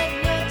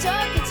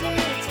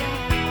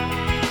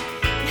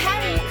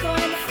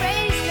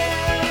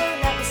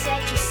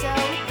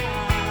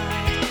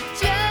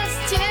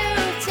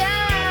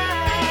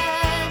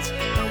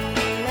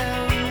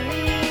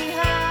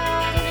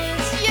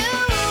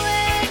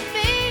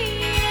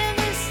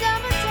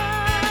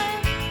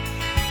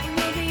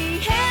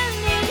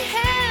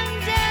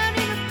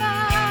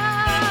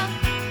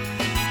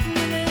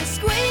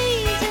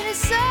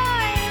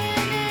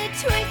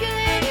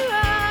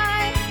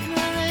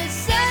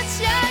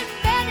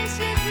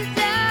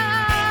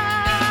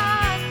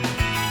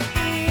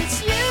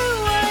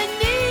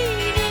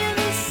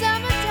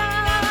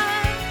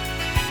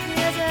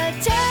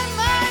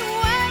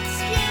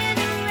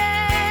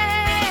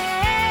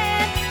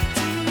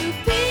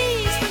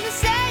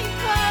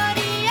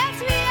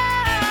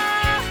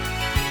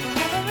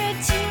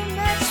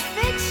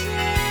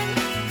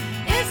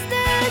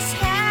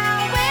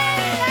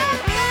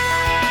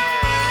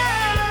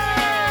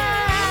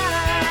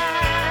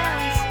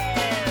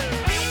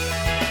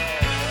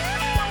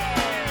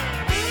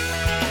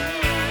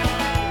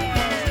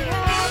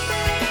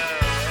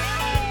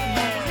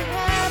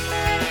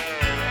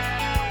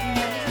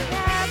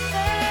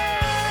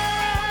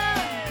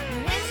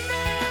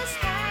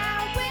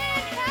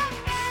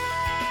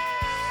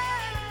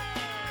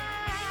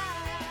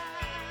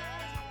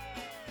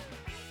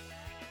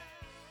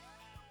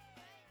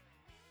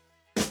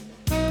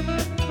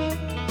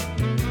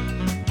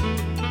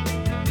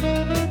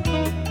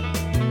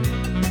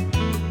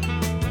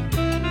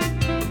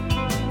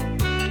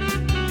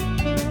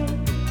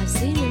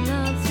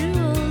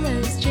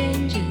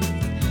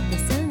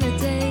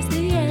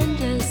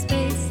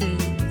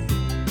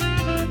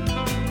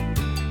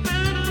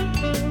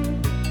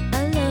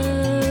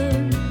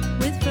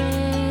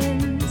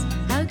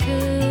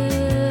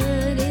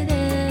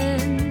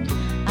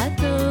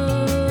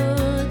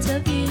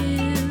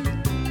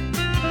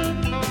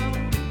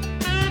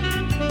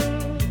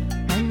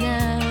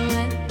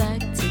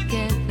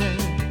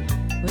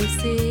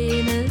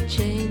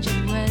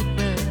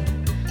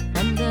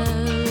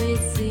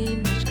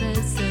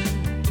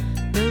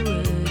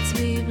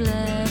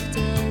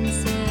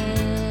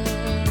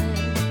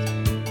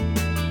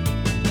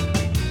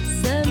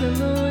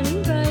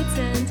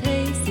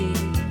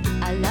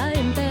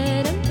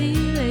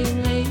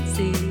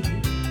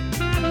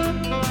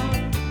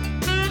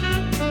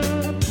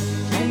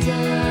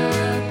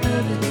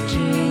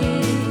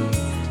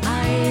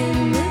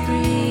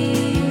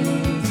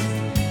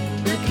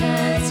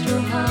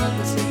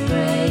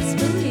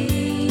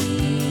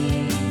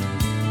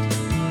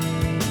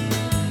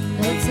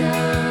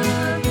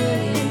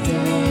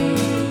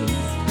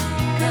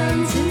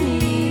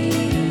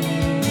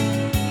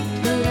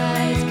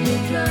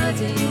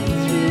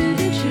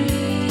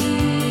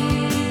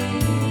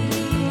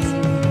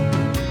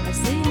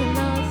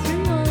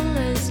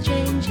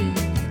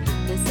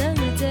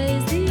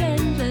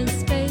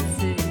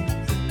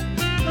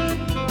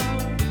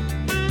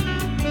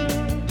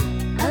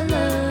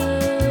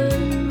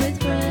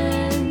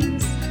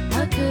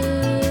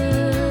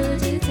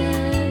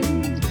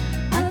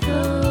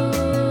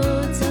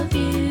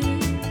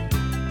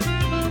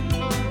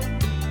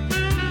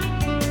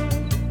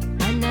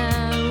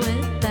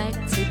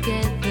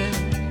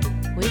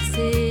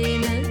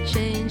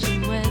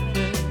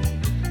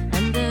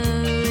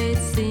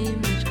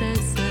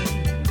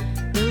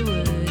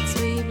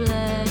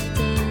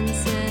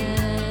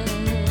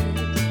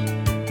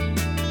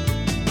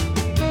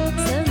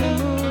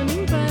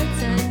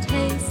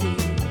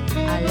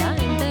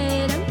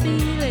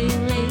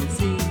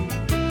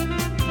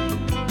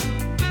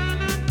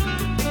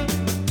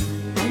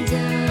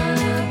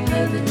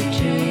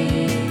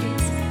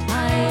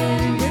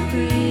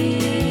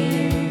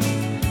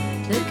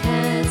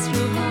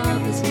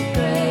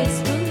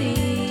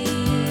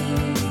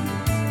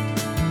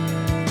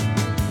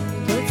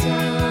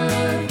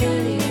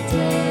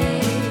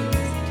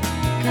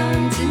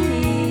to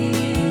me.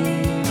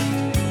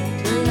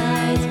 The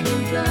lights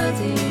came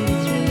flooding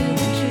through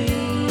the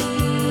trees.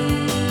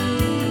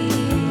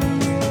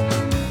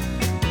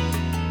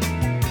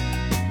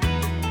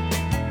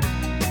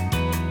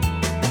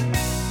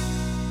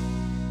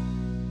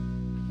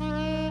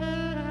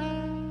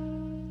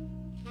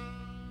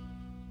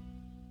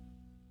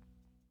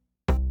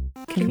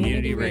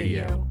 Community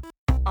radio.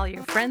 All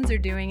your friends are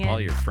doing it. All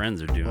your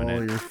friends are doing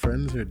All it. your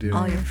friends are doing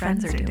All your it.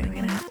 friends are doing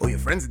it. Oh, your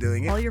friends are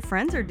doing it. All your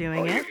friends are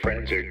doing it.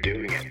 Friends are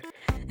doing it.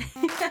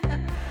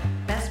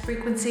 Best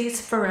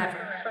frequencies forever.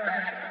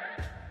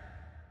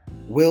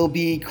 We'll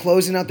be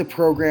closing out the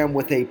program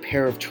with a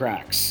pair of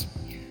tracks.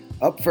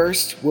 Up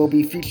first, we'll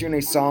be featuring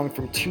a song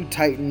from two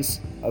titans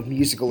of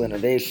musical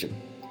innovation.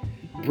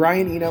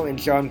 Brian Eno and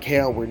John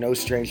Cale were no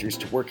strangers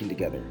to working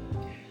together.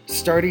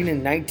 Starting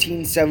in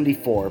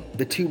 1974,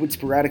 the two would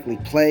sporadically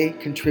play,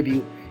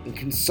 contribute, and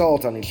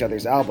consult on each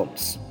other's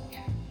albums.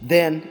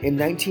 Then, in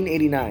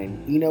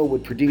 1989, Eno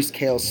would produce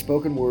Cale's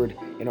spoken word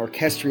and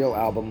orchestral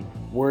album,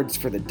 Words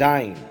for the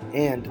Dying,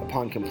 and,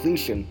 upon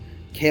completion,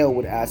 Cale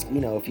would ask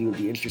Eno if he would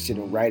be interested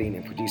in writing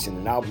and producing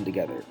an album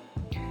together.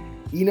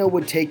 Eno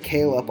would take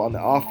Cale up on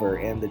the offer,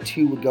 and the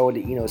two would go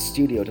into Eno's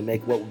studio to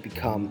make what would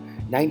become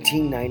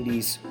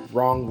 1990's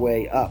Wrong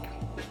Way Up.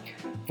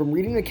 From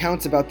reading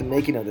accounts about the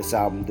making of this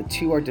album, the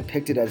two are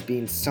depicted as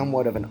being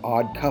somewhat of an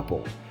odd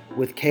couple,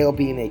 with Cale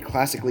being a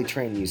classically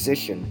trained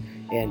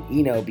musician and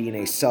Eno being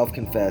a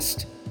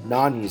self-confessed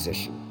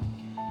non-musician.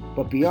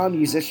 But beyond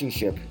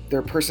musicianship,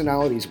 their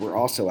personalities were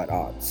also at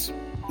odds.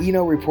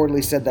 Eno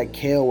reportedly said that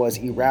Cale was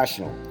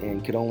irrational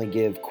and could only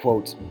give,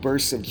 quote,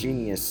 bursts of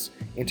genius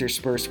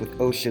interspersed with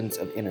oceans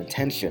of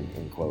inattention,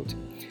 end quote.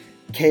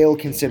 Cale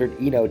considered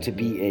Eno to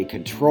be a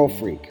control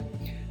freak.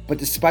 But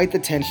despite the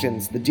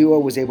tensions, the duo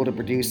was able to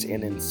produce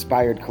an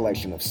inspired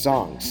collection of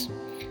songs.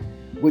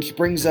 Which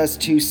brings us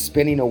to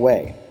Spinning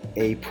Away,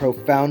 a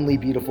profoundly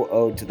beautiful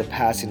ode to the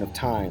passing of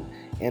time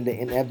and the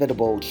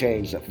inevitable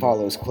change that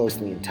follows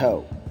closely in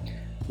tow.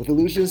 With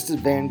allusions to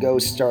Van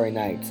Gogh's Starry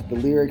Night, the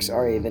lyrics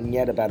are a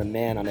vignette about a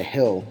man on a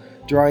hill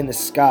drawing the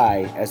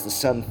sky as the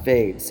sun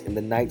fades and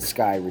the night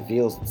sky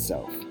reveals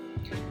itself.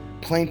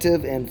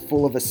 Plaintive and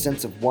full of a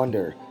sense of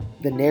wonder,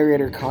 the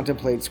narrator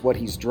contemplates what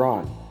he's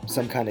drawn,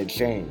 some kind of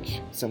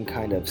change, some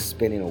kind of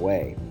spinning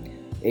away,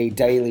 a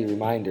daily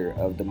reminder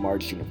of the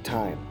marching of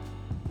time.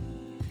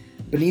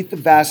 Beneath the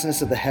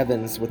vastness of the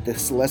heavens, with the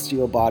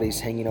celestial bodies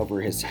hanging over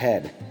his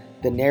head,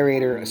 the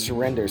narrator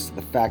surrenders to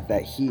the fact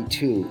that he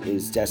too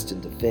is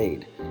destined to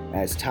fade,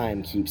 as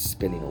time keeps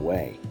spinning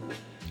away.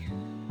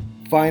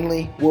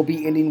 Finally, we'll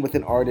be ending with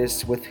an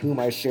artist with whom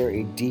I share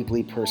a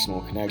deeply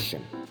personal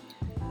connection.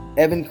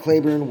 Evan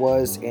Claiborne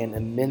was an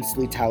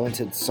immensely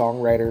talented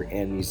songwriter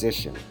and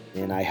musician,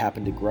 and I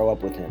happened to grow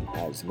up with him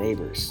as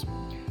neighbors.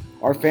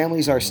 Our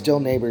families are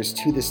still neighbors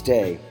to this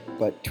day,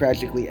 but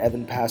tragically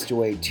Evan passed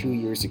away 2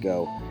 years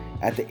ago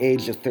at the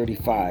age of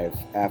 35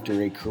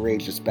 after a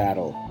courageous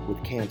battle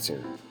with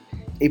cancer.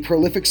 A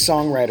prolific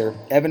songwriter,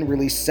 Evan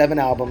released 7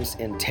 albums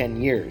in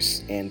 10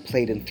 years and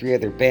played in 3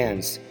 other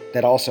bands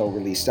that also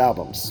released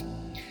albums.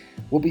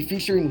 We'll be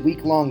featuring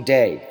Week Long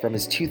Day from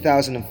his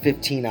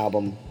 2015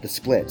 album, The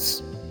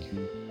Splits.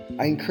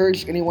 I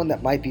encourage anyone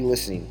that might be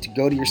listening to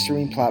go to your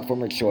streaming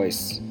platform of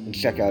choice and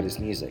check out his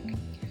music.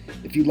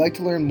 If you'd like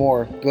to learn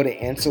more, go to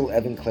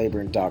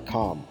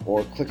AnselEvanClaiborne.com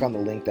or click on the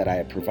link that I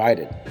have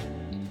provided.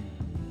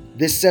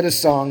 This set of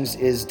songs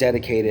is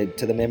dedicated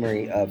to the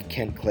memory of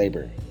Kent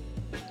Claiborne.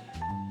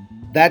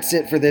 That's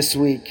it for this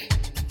week.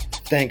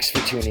 Thanks for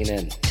tuning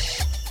in.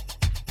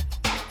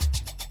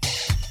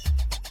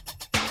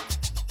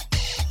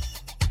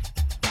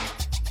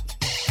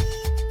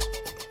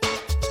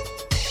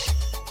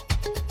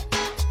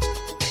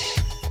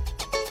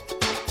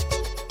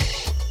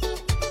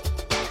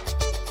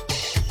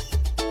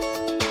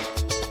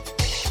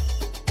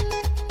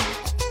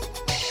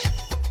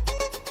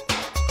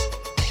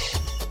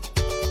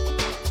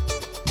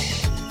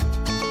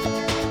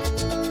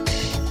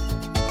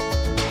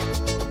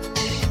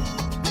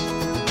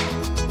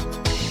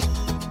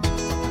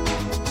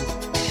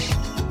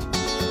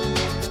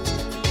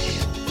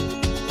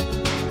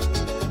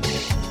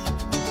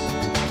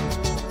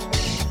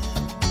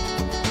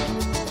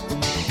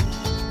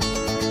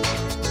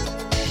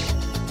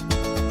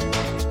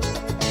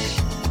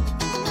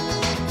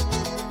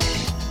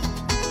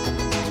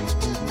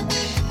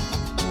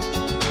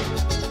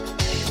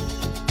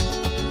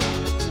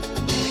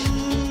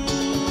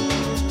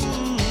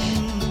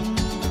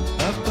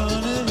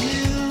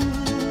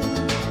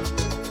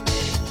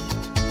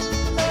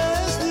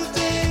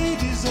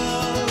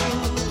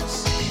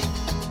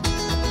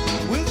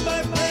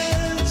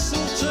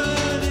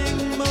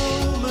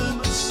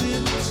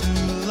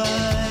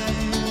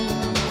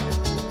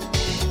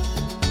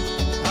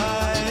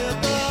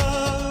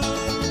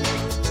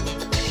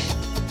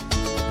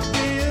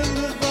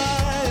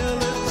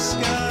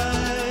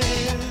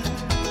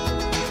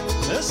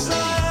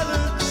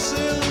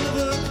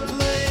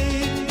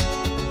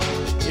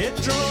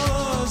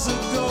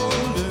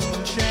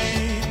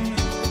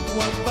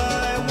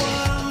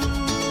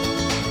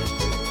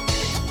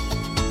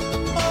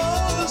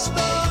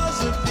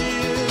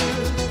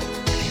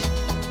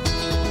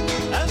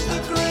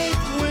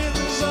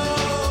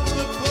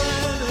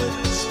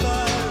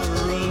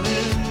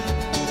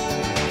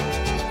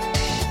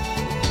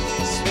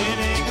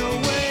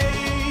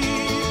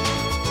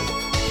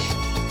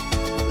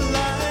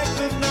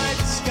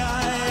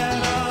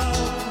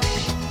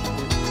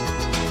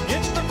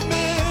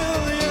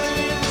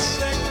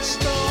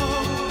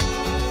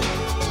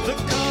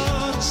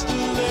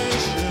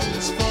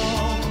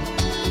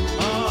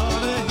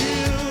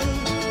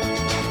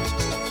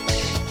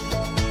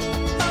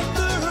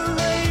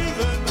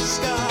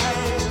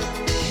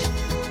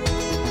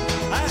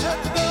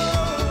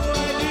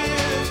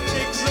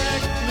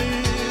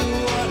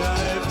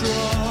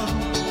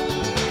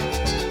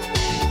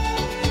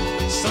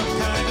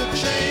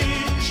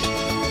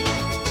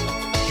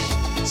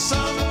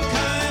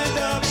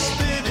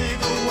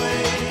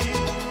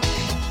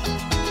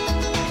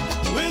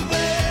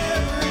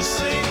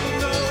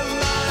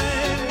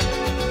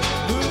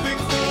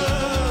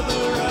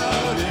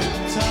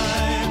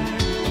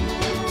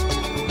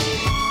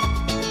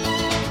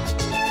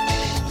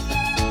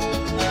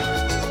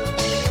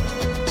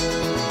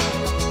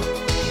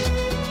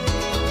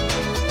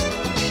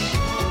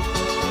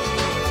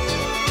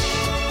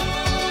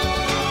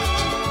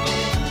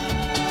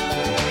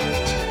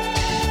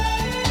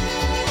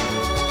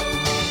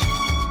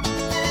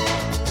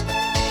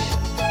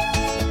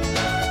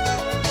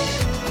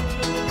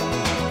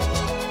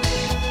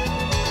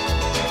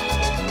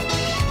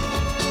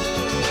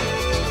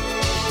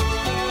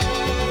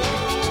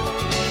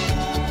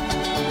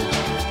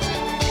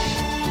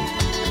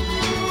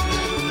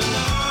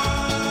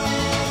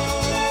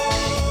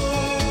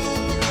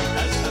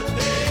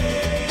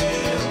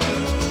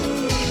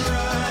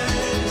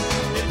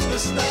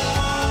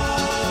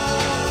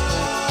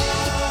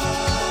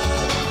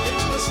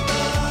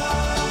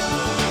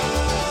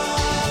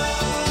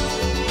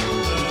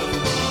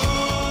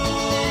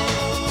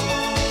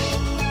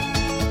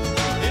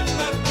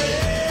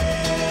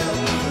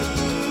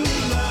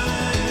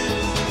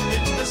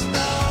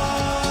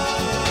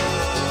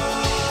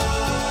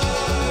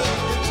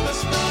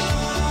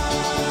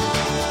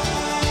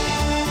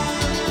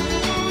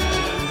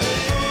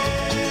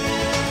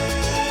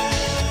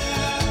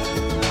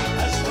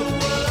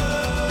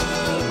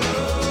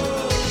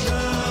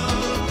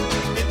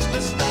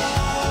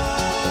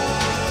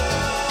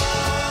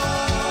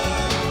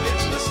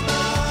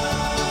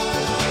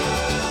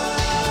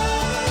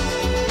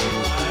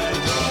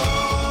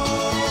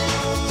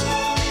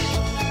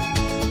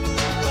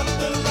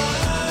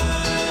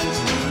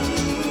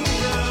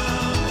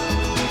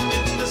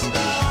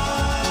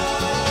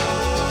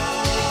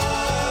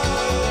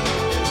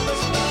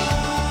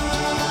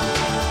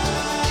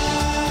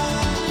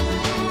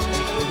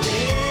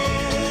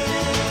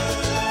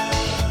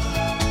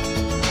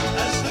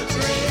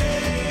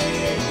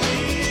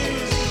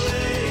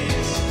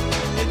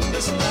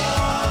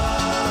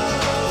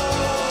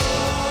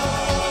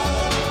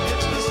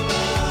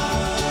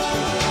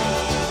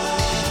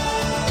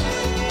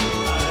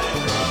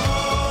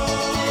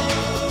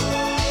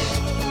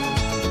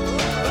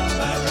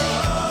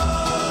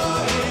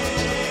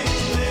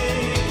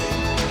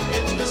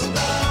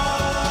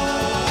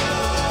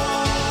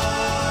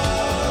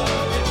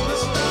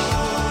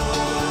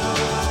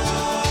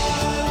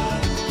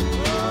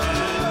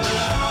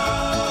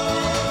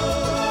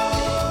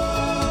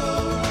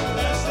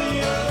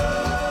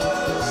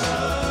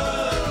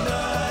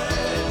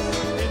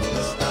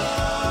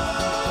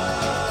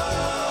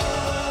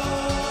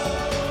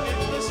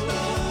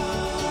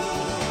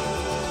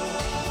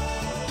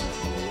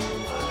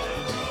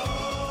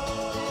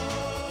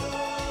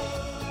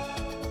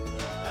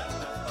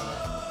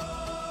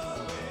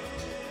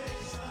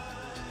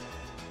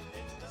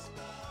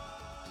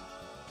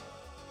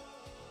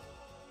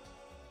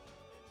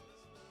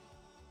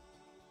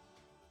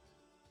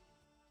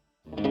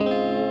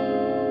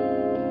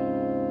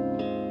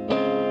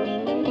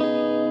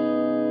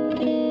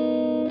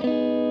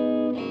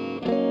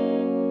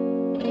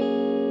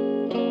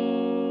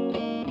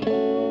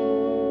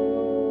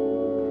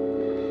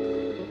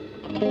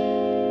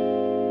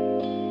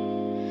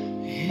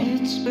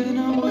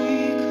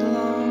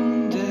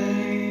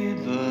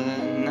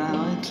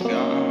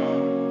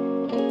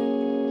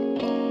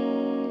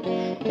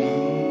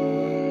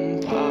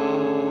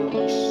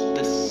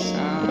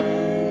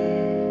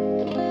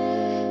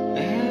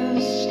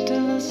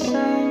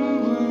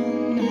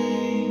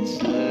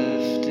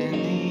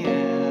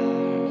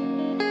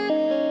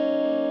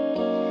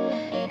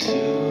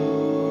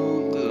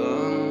 too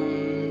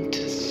glum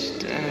to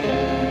stand.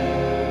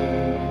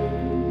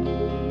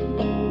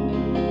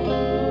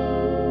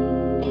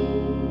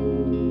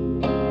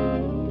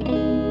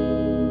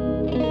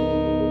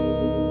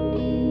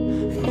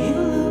 You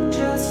look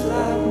just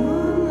like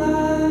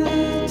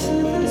moonlight to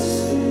the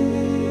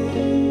sea,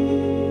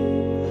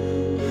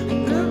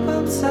 and grip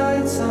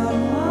upside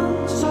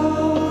someone's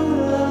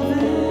old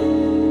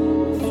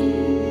loving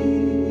fields.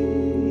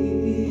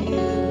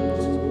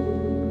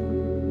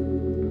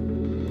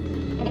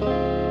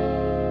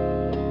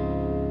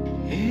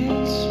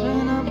 It's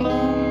been a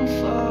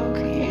bumfuck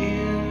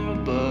year,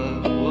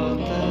 but what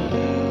the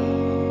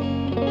hell?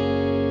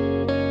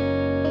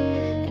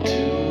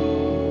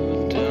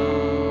 Too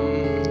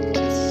dumb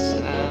to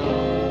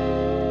sell.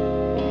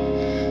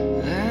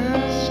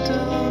 There's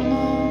still a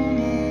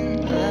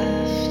moment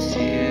left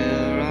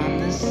here on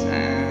the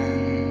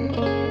sand.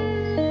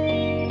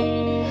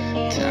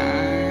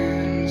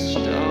 Time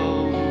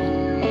stole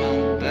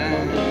my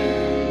band.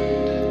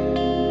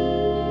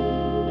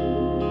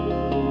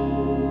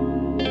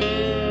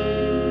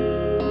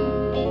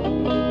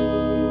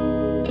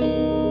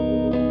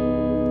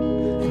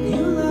 And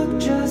you look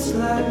just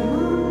like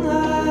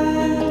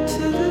moonlight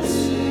to the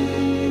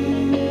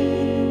sea,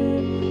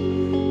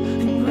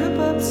 and grip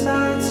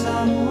upside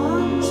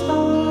someone's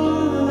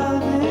old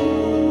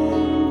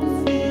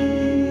loving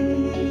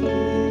fields.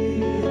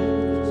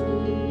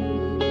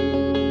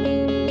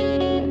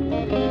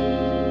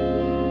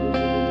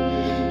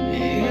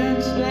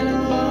 It's been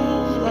a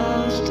love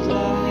lost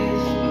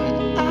life,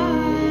 but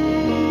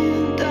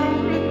I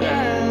don't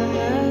regret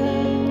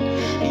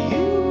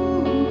you.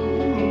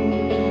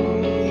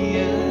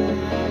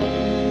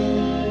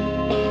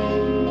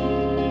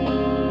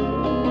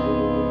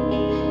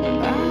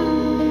 I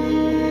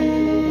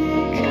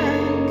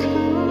can't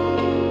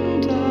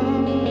come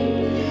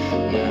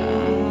down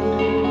now.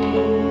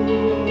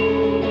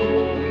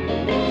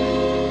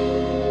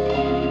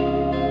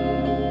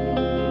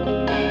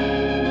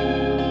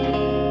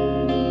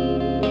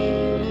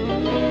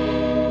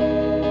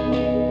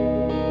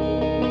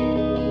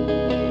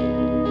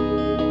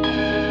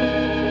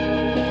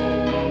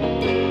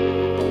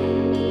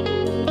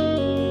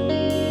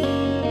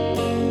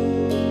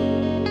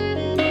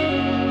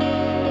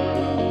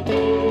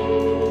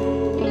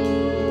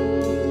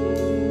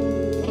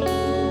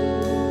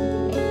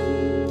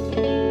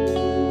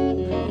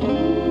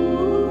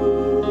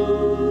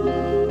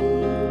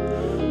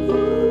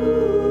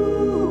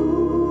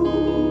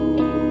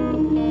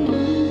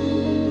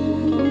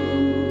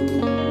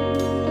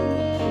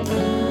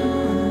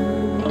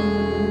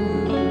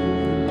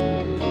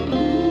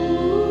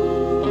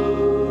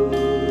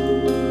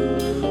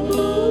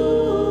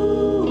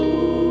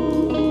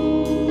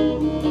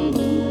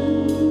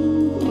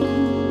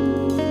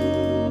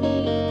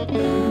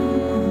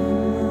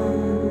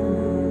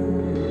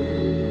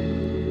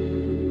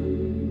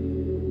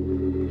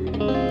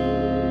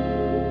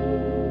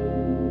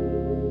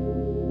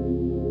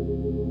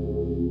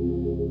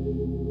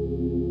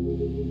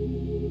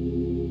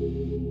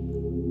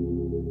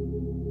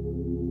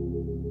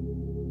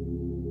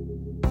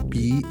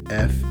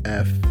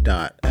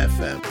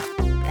 BFF.FM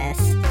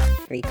Best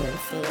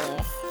frequency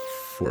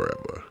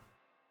forever.